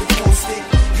hard to post it.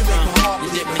 You make my heart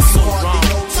bleed, but you hardly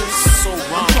notice.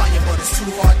 I'm trying, but it's too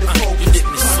hard to focus. You did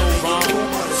me so wrong.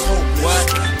 What?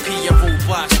 P.O.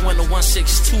 Box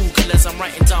 10162. Cause as I'm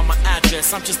writing down my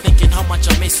address, I'm just thinking how much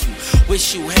I miss you.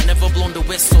 Wish you had never blown the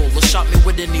whistle or shot me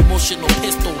with an emotional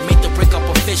pistol. Made the breakup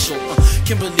official.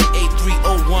 Kimberly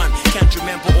 8301. Can't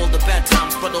remember all the bad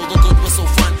times, but all the good was so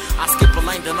fun. I skip a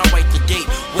line, then I write the date.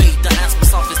 Wait, I ask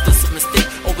myself, is this a mistake?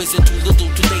 Or is it too little,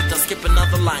 too late? I skip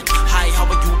another line. Hi, how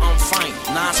are you? I'm fine.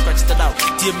 Nah, I scratched it out.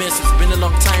 Dear miss, it's been a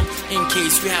long time. In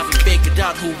case you haven't figured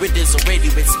out who it is already,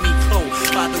 it's me, Pro.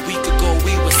 About a week ago,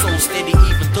 we were so steady,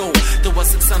 even though there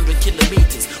was 600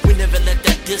 kilometers. We never let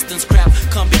that distance crap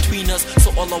come between us.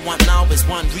 So all I want now is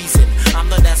one reason. I'm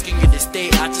not asking you to stay,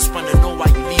 I just wanna know why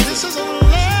you leave. This is a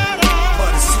letter,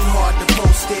 but it's too hard to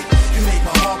post it. You make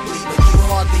my heart bleed, but you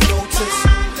hardly notice.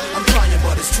 I'm trying,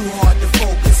 but it's too hard to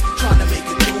focus. Trying to make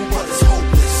it through, but it's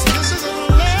hopeless. This is a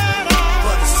letter,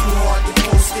 but it's too hard to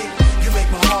post it. You make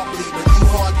my heart bleed, but you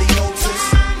hardly notice.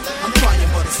 I'm trying,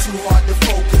 but it's too hard to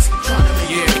focus. Trying to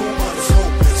make it through, but it's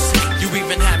hopeless. You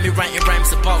even had me writing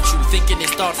rhymes about you, thinking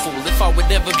it's thoughtful. If I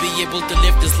would ever be able to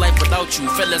live this life without you,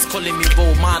 fellas calling me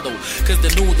role model, cause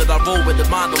they knew that I roll with a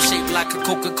model shaped like a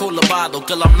Coca-Cola bottle.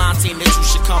 Girl, I'm not saying that you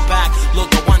should come back, look,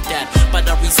 I want that, but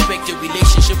I respect your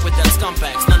relationship with that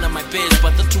scumbags. None of my biz,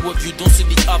 but the two of you don't see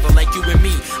each other like you and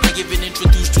me. I even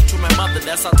introduced you to my mother,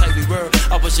 that's how tight we were.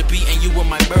 I was your beat and you were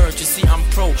my bird. You see, I'm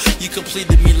pro, you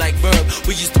completed me like Verb.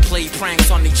 We used to play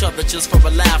pranks on each other just for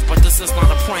a laugh, but this is not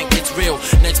a prank, it's real.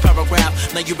 Next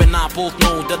paragraph, now you and I both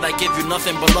know that I give you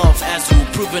nothing but love. As you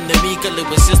proven to me, girl, it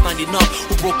was just not enough.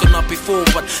 We broken up before,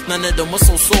 but none of them was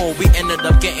so sore. We ended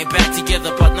up getting back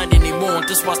together, but not anymore.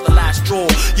 This was the last straw.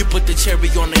 You put the cherry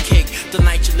on the cake. The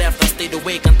night you left, I stayed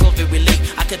awake until very late.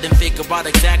 I couldn't figure out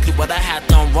exactly what I had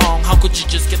done wrong. How could you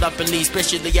just get up and leave,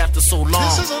 especially after so long?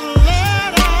 This is a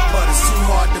letter, but it's too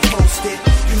hard to post it.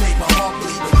 You make my heart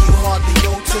bleed, but you hardly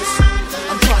notice.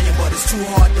 I'm trying, but it's too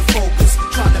hard to focus.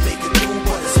 Trying to make it through,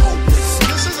 but it's hopeless.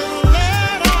 This is a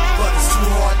letter, but it's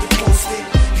too hard to post it.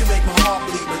 You make my heart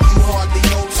bleed, but you hardly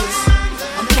notice.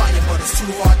 I'm trying, but it's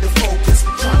too hard to focus.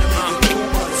 Trying to make it through,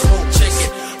 but it's hopeless. Check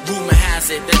it, rumor has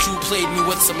it that you played me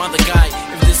with some other guy.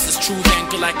 If this is true, then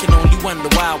girl, I can only wonder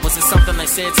why. Was it something I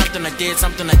said, something I did,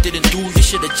 something I didn't do? You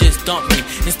should've just dumped me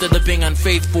instead of being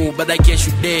unfaithful, but I guess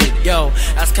you did. Yo,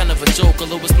 that's kind of a joke,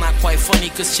 although it's not quite funny,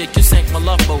 cause shit, you sank my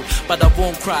love boat. But I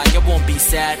won't cry, I won't be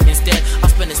sad. Instead, I'll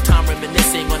spend this time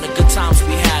reminiscing on the good times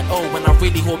we had. Oh, and I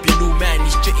really hope you knew, man,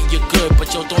 he's treating you good.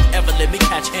 But yo, don't ever let me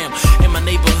catch him in my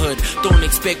neighborhood. Don't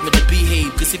expect me to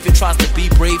behave, cause if he tries to be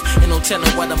brave, and don't tell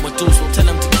him what I'ma do, so tell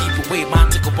him to keep away. Mine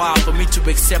took a while for me to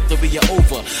accept that we are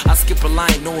over. I skip a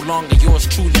line, no longer yours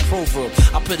truly, proverb.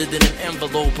 I put it in an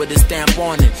envelope with a stamp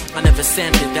on it. I never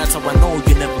sent it, that's how I know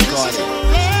you never got it.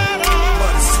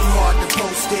 But it's too hard to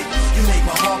post it. You make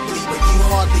my heart bleed, but you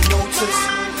hardly notice.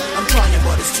 I'm trying,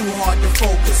 but it's too hard to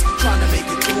focus. Trying to make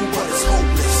it through, but it's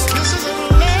hopeless. This is a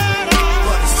letter,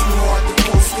 but it's too hard to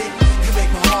post it. You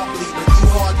make my heart bleed, but you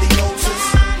hardly notice.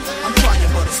 I'm trying,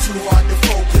 but it's too hard to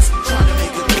focus. Trying to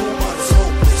make it through, but it's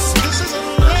hopeless. This is a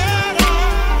letter.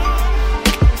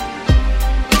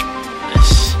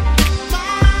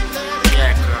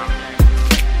 Yeah, girl.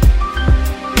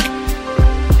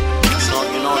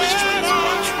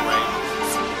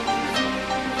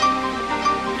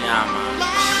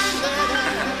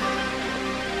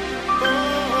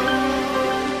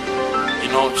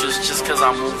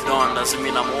 because I moved on doesn't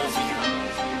mean I'm over you.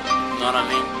 You know what I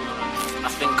mean? I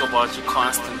think about you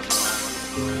constantly,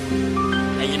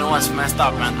 man. And you know what's messed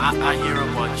up, man? I hear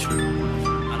about you,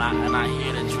 and I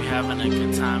hear that you're having a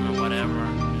good time and whatever.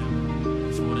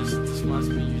 So this must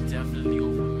mean you're definitely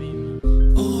over me, man.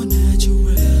 All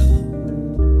natural.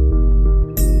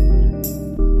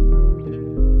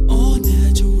 All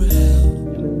natural.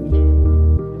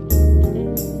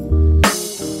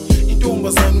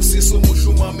 Intombazana usisa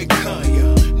umuhluma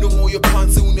mekhaya. Nomoya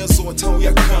phansi unezotha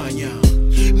uyakhanya.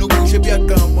 Nokuhle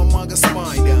buyagama maka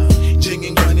smile.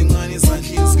 Njengengane encane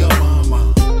ezandleni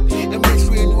zikamama.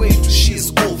 Emehlweni wethu she's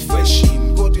old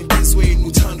fashioned. Kodwa entizweni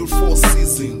uthando for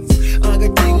seasons.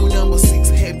 Akadingi number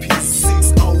 6 happy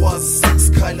 6 hours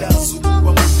 6 colors ukuba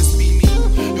muhle sibili.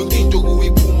 Yonke into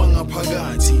kuyiphuma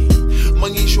ngaphakathi.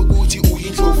 Mangisho ukuthi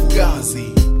uyindlovukazi.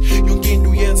 Yonke into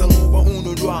uyenza ngoba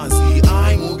unolwazi.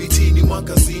 Hayi ngoba ithini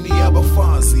magazini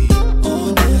yabafazi.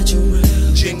 All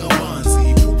natural. Njengamanzi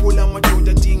iphupho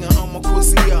lamadoda adinga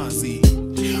amakhosiyazi.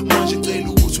 Manje cela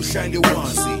ukuthi uhlale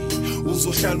wazi.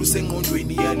 Uzohlala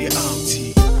usengqondweni yale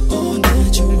outi. All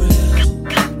natural.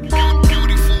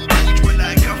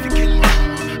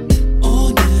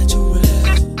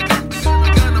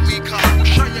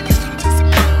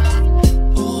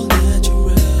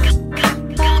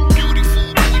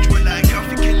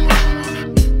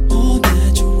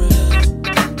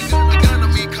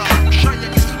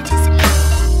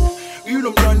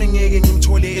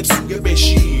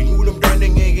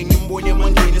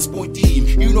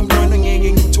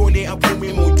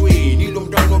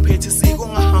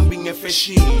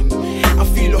 I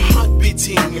feel a heart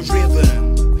beating in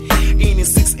rhythm in a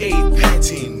 6/8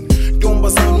 pattern.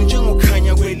 Ntombazana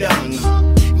njengokhanya kwelanga.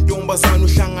 Ntombazana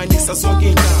uhlanganisa zonke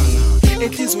inhlanga.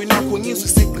 Enhlizweni yakho ngizwe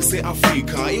isiqi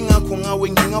seAfrika. Ingakho ngawe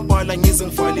ngingabhala ngize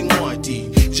ngifale incwadi.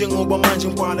 Njengoba manje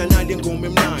ngibhala nale ngoma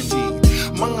emnandi.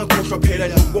 Mangakhohlwa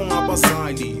phela ukubonga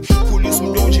abazali. Khulisa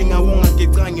umuntu njengawe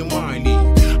ongagecanga imali.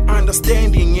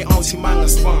 Understanding ngeawuthi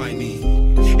mangasifani.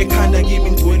 Ekhanda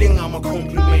kimi ngcwele ngama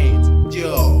compliment.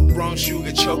 Yo, brown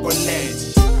sugar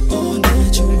chocolate. All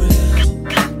natural.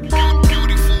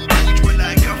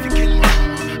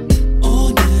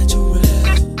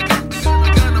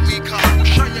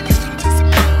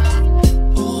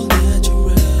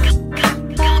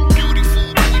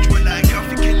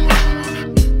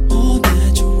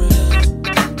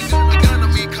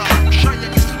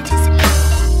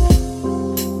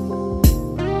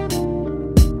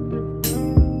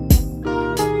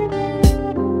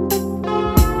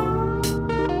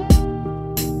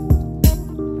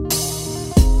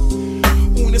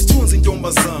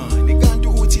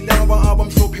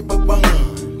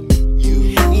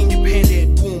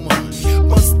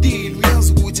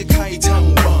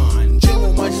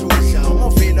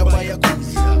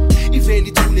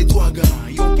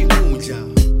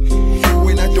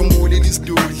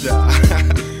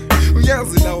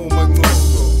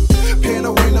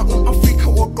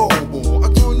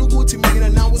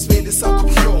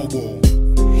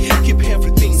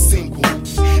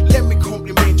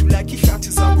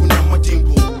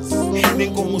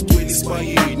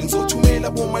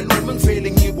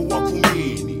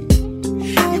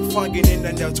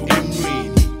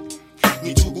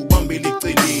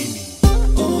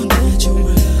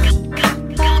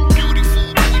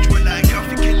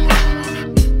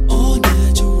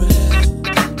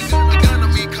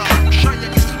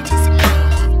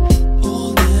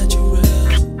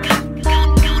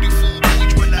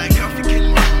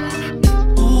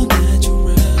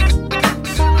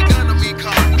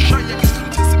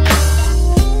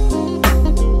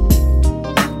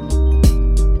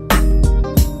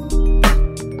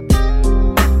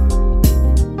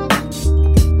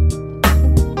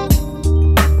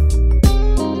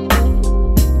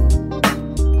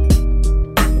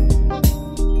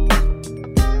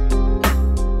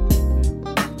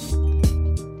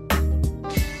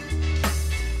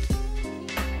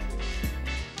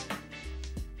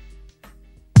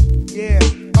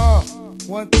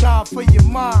 One time for your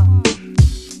mind.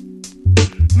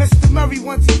 Mr. Murray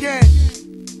once again,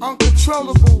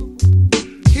 uncontrollable,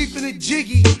 keeping it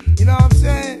jiggy, you know what I'm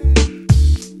saying?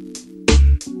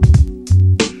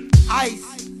 Ice,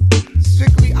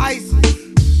 strictly ISIS.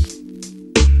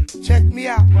 Check me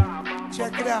out,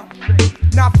 check it out.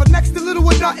 Now for next to little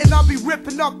or nothing, I'll be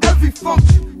ripping up every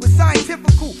function with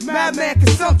scientifical madman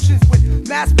consumptions, with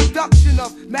mass production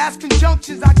of mass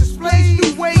conjunctions. I display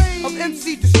new ways of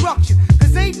MC destruction,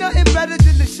 cause ain't nothing better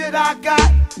than the shit I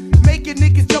got. Make making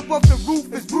niggas jump off the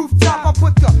roof is rooftop. I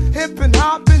put the hip and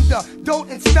hop in the don't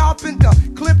and stop in the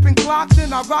clip and clock.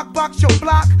 Then I rock box your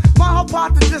block. My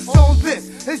hypothesis on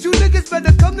this is you niggas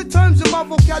better come to terms with my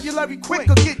vocabulary quick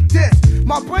or get this.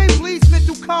 My brain bleeds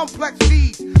mental complex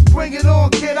feeds. Bring it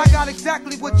on, kid, I got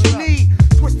exactly what you need.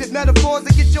 Twisted metaphors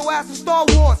that get your ass in Star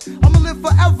Wars. I'ma live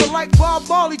forever like Bob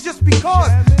Marley just because.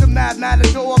 The mad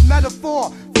matador of metaphor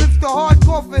flips the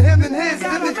hardcore for him and his,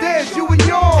 them and theirs, you and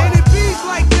yours. And it beats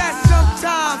like that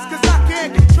sometimes, cause I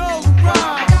can't control the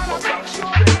rhyme.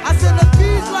 I said it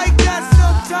beats like that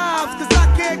sometimes, cause I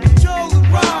can't control the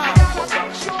rhyme.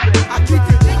 I keep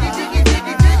it diggy, diggy,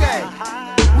 diggy, diggy.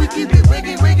 We keep it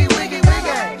wiggy, wiggy, wiggy,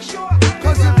 wiggy.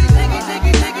 Cause it be diggy,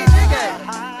 diggy, diggy, diggy.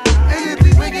 And it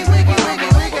be wiggy, wiggy, wiggy,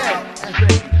 wiggy.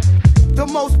 The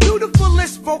most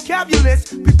beautifulest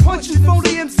vocabularists be punching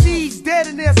phony MCs dead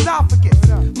in their esophagus.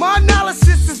 My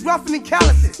analysis is roughening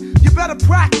calluses. You better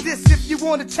practice if you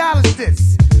wanna challenge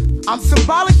this. I'm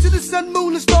symbolic to the sun,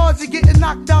 moon, and stars. You're getting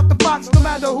knocked out the box no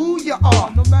matter who you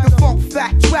are. The funk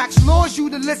fat tracks lures you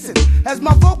to listen. As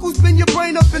my vocals bend your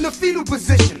brain up in a fetal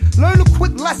position. Learn a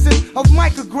quick lesson of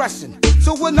mic aggression.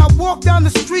 So when I walk down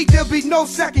the street, there'll be no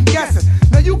second guessing.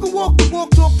 Now you can walk the walk,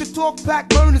 talk the talk, pack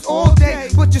burners all day,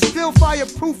 but you're still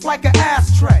fireproof like an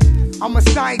ashtray. I'm a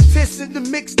scientist in the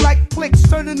mix like clicks,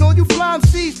 turning all you fly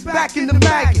MCs back into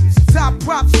maggots. Top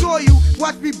prop saw you,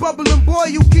 watch me bubble and boil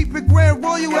you, keep it grand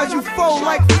royal as you fold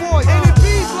like foil. And it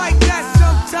beats like that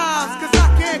sometimes, cause I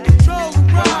can't control the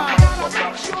rhyme.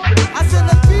 I said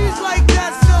it beats like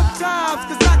that sometimes,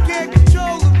 cause I can't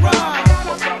control the rhyme.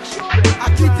 I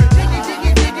keep it diggy,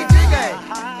 diggy, diggy,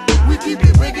 diggy. We keep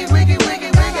it wiggy, wiggy,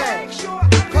 wiggy, wiggy.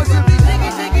 Cause it be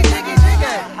diggy, diggy, diggy,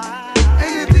 diggy.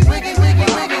 And it be wiggy, wiggy,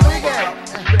 wiggy, wiggy.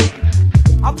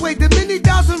 I played the many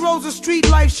thousand rows of street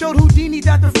life, showed Houdini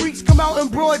that the freaks come out in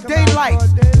broad daylight.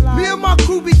 Me and my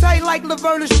crew be tight like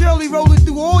Laverne and Shirley, rolling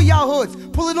through all y'all hoods,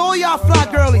 pulling all y'all fly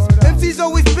girlies. MC's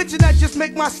always bitching that just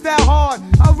make my style hard.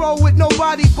 I roll with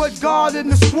nobody but God in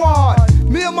the squad.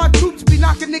 Me and my troops be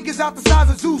knocking niggas out the size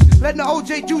of Zeus, letting the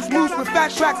OJ juice loose with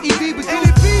fat tracks, ED with and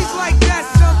it beats like that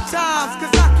sometimes,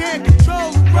 cause I can't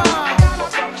control the rhyme.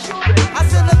 I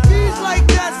said it beats like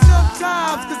that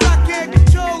sometimes, cause I can't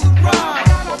control the rhyme.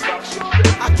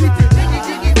 I keep it diggy,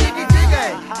 diggy, diggy, diggy.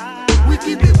 We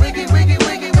keep it wiggy, wiggy,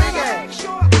 wiggy, wiggy.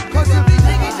 Cause it be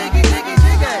diggy, diggy, diggy,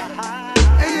 diggy.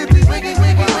 And it be wiggy,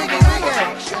 wiggy, wiggy, wiggy.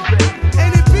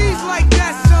 And it beats like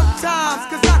that sometimes,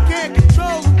 cause I can't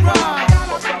control the rhyme.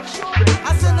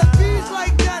 I said it beats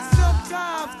like that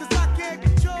sometimes, cause I can't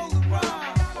control the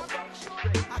rhyme.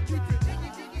 I keep it diggy,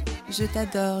 diggy, diggy. Je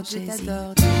t'adore, Jay-Z.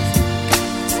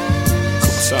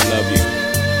 So I love you.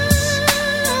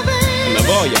 I love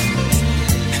all y'all.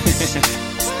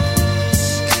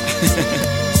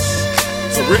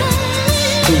 For real.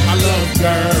 I love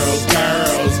girls,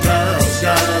 girls, girls,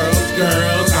 girls,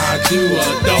 girls. I do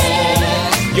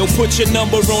adore. Yo, put your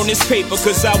number on this paper,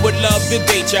 cause I would love to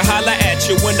date you. Holla at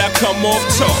you when I come off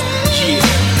talk. Yeah.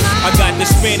 I got the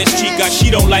Spanish chica,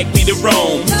 she don't like me to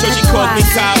roam. So she calls me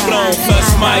Cablon, plus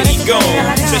mighty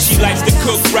gone. Says she likes to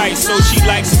cook right, so she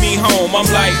likes me home. I'm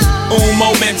like, un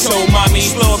momento, mommy,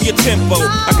 slow up your tempo.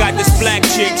 I got this black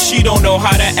chick, she don't know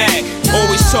how to act.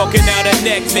 Always talking out her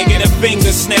neck, nigga, the finger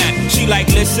snap. She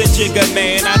like, listen, jigger,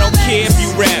 man, I don't care if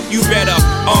you rap. You better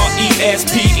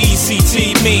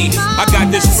R-E-S-P-E-C-T me. I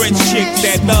got this French chick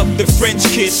that love the French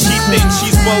kiss. She thinks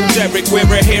she's Bo Derek, wear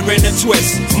her hair in a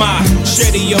twist. My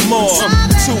Shetty Amore,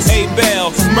 to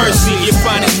Abel, Mercy, you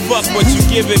fine as fuck, but you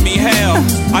giving me hell.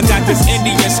 I got this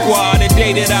Indian squad, the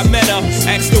day that I met her.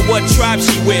 Asked her what tribe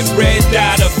she with, red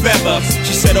dye or feather.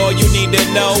 She said all you need to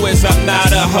know is I'm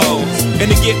not a hoe.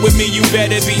 And to get with me you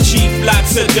better be cheap,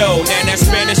 lots of dough. Now that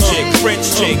Spanish chick, French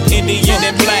chick, Indian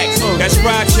and black. That's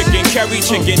fried chicken, curry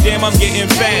chicken, damn I'm getting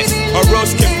fat.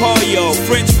 Arroz con pollo,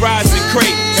 French fries and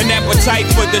crepe. An appetite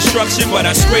for destruction, but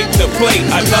I scrape the plate.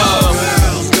 I love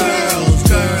girls,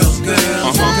 girls, girls,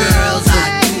 girls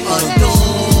I do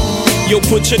adore. Yo,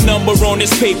 put your number on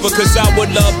this paper, cause I would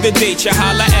love to date you.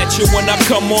 Holla at you when I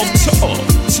come off tour.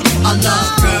 I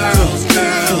love girls,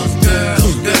 girls,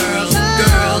 girls, girls,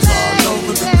 girls all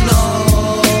over the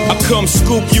globe. I come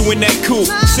scoop you in that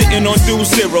coupe, sitting on dual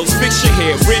zeros. Fix your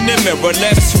hair in the mirror,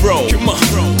 let's roll. Come on.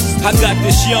 I got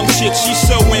this young chick, she's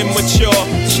so immature.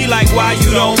 She like, why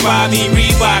you don't buy me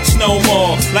Reeboks no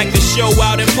more? Like to show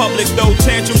out in public, throw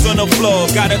tantrums on the floor.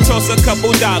 Gotta toss a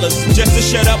couple dollars just to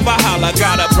shut up a holler.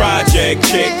 Got a project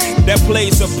chick, that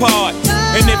plays a part.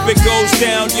 And if it goes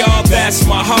down, y'all, that's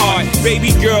my heart.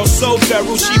 Baby girl so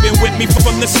thorough, she been with me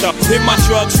from the start. Hit my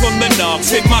drugs from the knobs,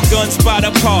 hit my guns by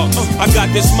the park. I got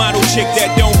this model chick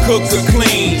that don't cook or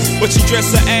clean, but she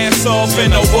dress her ass off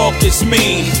and her walk is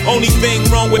mean. Only thing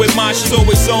wrong with mine, she's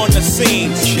always on the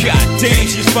scene. God damn,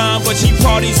 she's fine, but she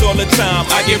parties all the time.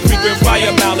 I get frequent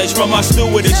fire mileage from my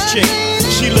stewardess chick.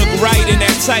 She look right in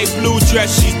that tight blue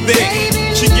dress, she's thick.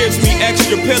 She gives me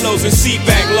extra pillows and seat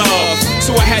back love,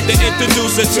 so I had to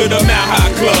introduce her to the Mile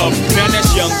High Club. Now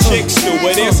that's young chick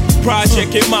stewardess,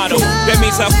 project and model. That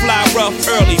means I fly rough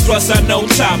early, plus I know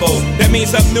Tabo. That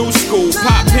means I'm new school,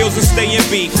 pop pills and stay in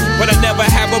beat, but I never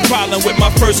have a problem with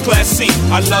my first class seat.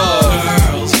 I love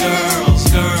girls, girls,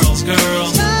 girls,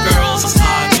 girls, girls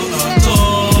I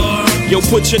adore. Yo,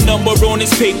 put your number on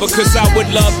this paper, cause I would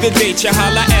love to date you.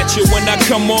 Holla at you when I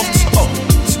come off top.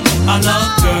 I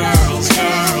love girls,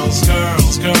 girls,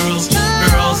 girls, girls,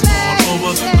 girls all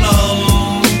over the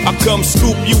globe. I come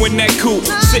scoop you in that coupe,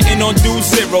 sitting on dude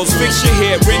zeros. Fix your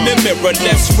hair in the mirror,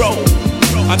 let's roll.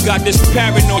 I got this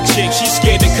paranoid chick, she's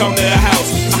scared to come to the house.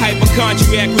 A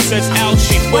hypochondriac who says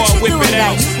ouchie, boy, whip it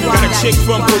out. Got a chick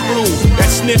from Peru that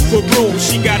sniff Peru.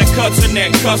 She got a cousin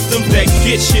that customs that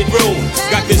get shit rude.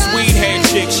 Got this weed head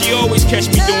chick, she always catch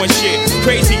me doing shit.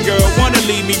 Crazy girl, wanna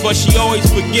leave me, but she always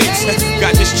forgets.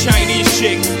 Got this Chinese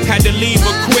chick, had to leave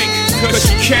her quick, cause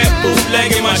she kept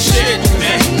bootlegging my shit,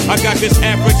 man. I got this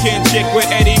African chick with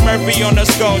Eddie Murphy on the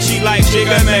skull. She like,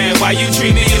 Jigga man, why you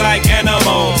treat me like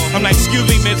animal? I'm like, excuse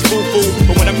me, Miss Foo Foo,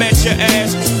 but when I met your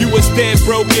ass, you was dead,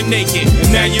 broken, naked,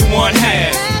 and now you want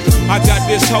half. I got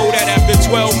this hoe that after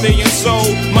 12 million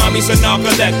sold, mommy's a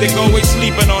narcoleptic, always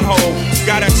sleeping on hold.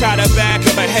 Got her tie the back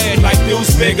of her head like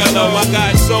Deuce Bigelow. I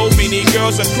got so many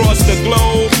girls across the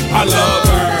globe. I love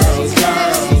girls,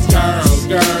 girls, girls,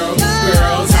 girls,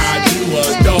 girls.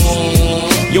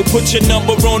 Yo, put your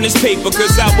number on this paper,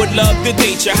 cause I would love to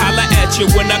date you. Holla at you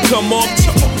when I come off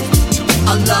top.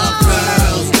 I love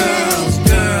girls, girls,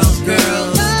 girls,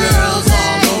 girls, girls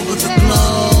all over the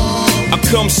globe. I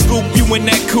come scoop you in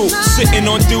that coupe, sitting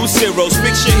on dude zeros.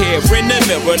 Fix your hair in the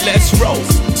mirror, let's roll.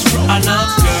 I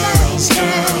love girls,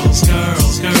 girls,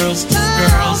 girls, girls,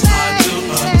 girls I do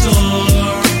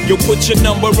adore. Yo, put your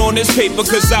number on this paper,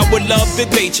 cause I would love to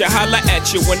date you. Holla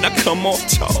at you when I come off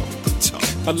top.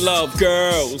 I love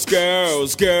girls,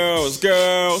 girls, girls,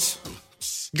 girls,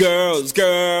 girls,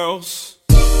 girls.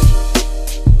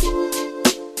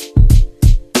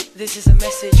 This is a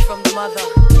message from the mother.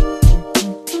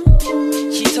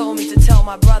 She told me to tell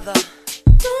my brother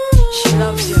she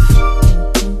loves you,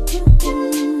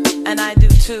 and I do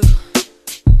too.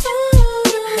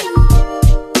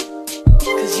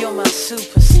 Cause you're my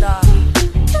superstar.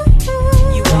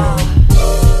 You are.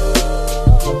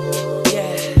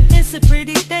 It's a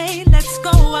pretty day, let's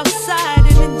go outside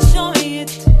and enjoy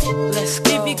it. Let's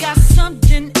go. If you got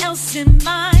something else in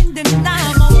mind, then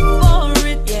I'm all for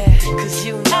it. Yeah, cause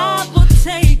you know I will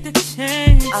take the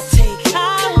chance. I'll take it. I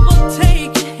will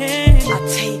take your hand. I'll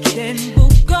take it. Then we'll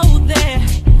go there,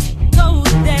 go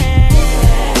there.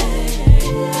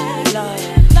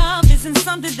 Love isn't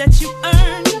something that you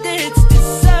earned, it's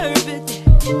deserve it.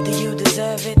 Do you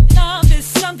deserve it? Love is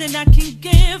something I can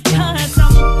give, cause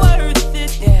I'm worth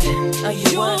it. Yeah, are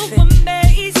you worth it?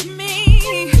 Amaze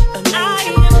me. Amazing. I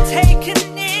am taken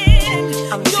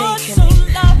in. I'm You're taken so in.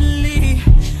 lovely.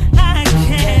 I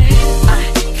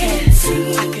can't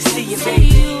see. I can see you,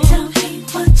 baby. Tell me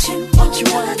what you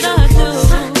wanna do. I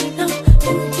know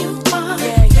who you are.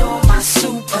 Yeah, you're my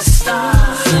superstar.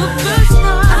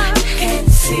 Superstar. I can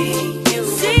see you.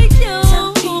 See you. Tell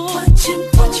me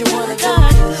what you wanna do. I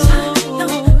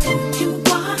know who you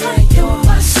are. Yeah, you're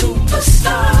my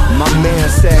superstar. My man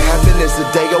said heaven is a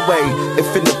day away.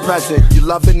 If in the present you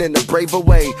loving in a braver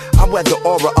way, I wear the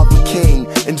aura of a king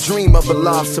and dream of a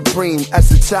love supreme.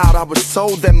 As a child I was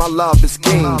told that my love is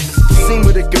king. Seen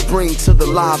what it could bring to the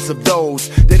lives of those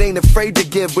that ain't afraid to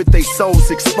give with their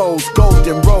souls exposed.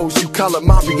 Golden rose, you colored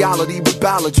my reality with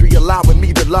balladry, allowing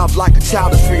me to love like a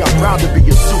child is free. I'm proud to be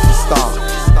a superstar.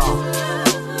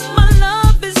 My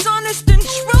love is honest and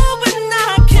true, and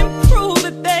I can prove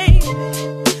it, babe.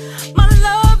 My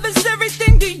love is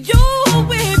everything to you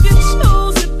if you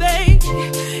choose it, babe.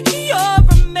 You're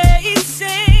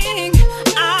amazing.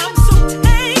 I'm so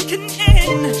taken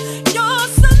in. You're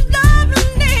so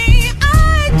lovely. I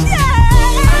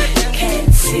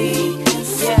can't see.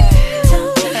 Yeah.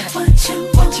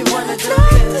 What you wanna do?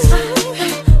 'Cause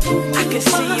I can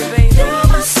see you, baby. You're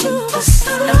my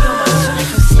superstar.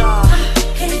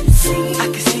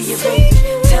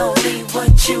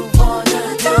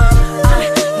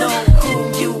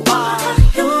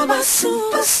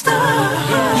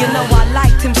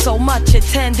 much, it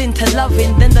turned into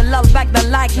loving. Then the love back the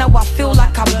like, now I feel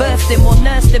like I birthed him or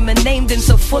nursed him and named him,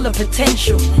 so full of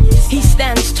potential. He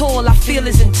stands tall, I feel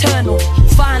is eternal.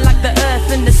 Fine like the earth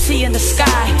and the sea and the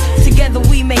sky. Together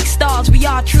we make stars, we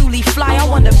are truly fly. I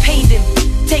wanna paint him,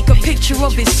 take a picture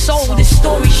of his soul. This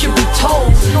story should be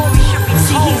told.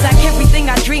 See, he's like everything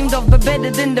I dreamed of, but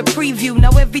better than the preview.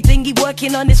 Now everything he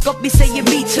working on, it's got me saying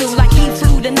me too. Like he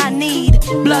food and I need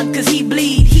blood cause he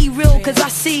bleed. He real cause I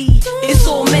see it's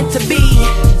all meant to be.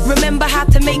 Remember how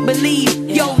to make believe.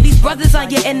 Yo, these brothers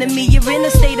aren't your enemy. You're in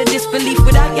a state of disbelief.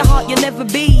 Without your heart you'll never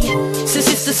be. So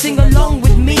sister, sing along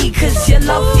with me, cause your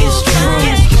love is true.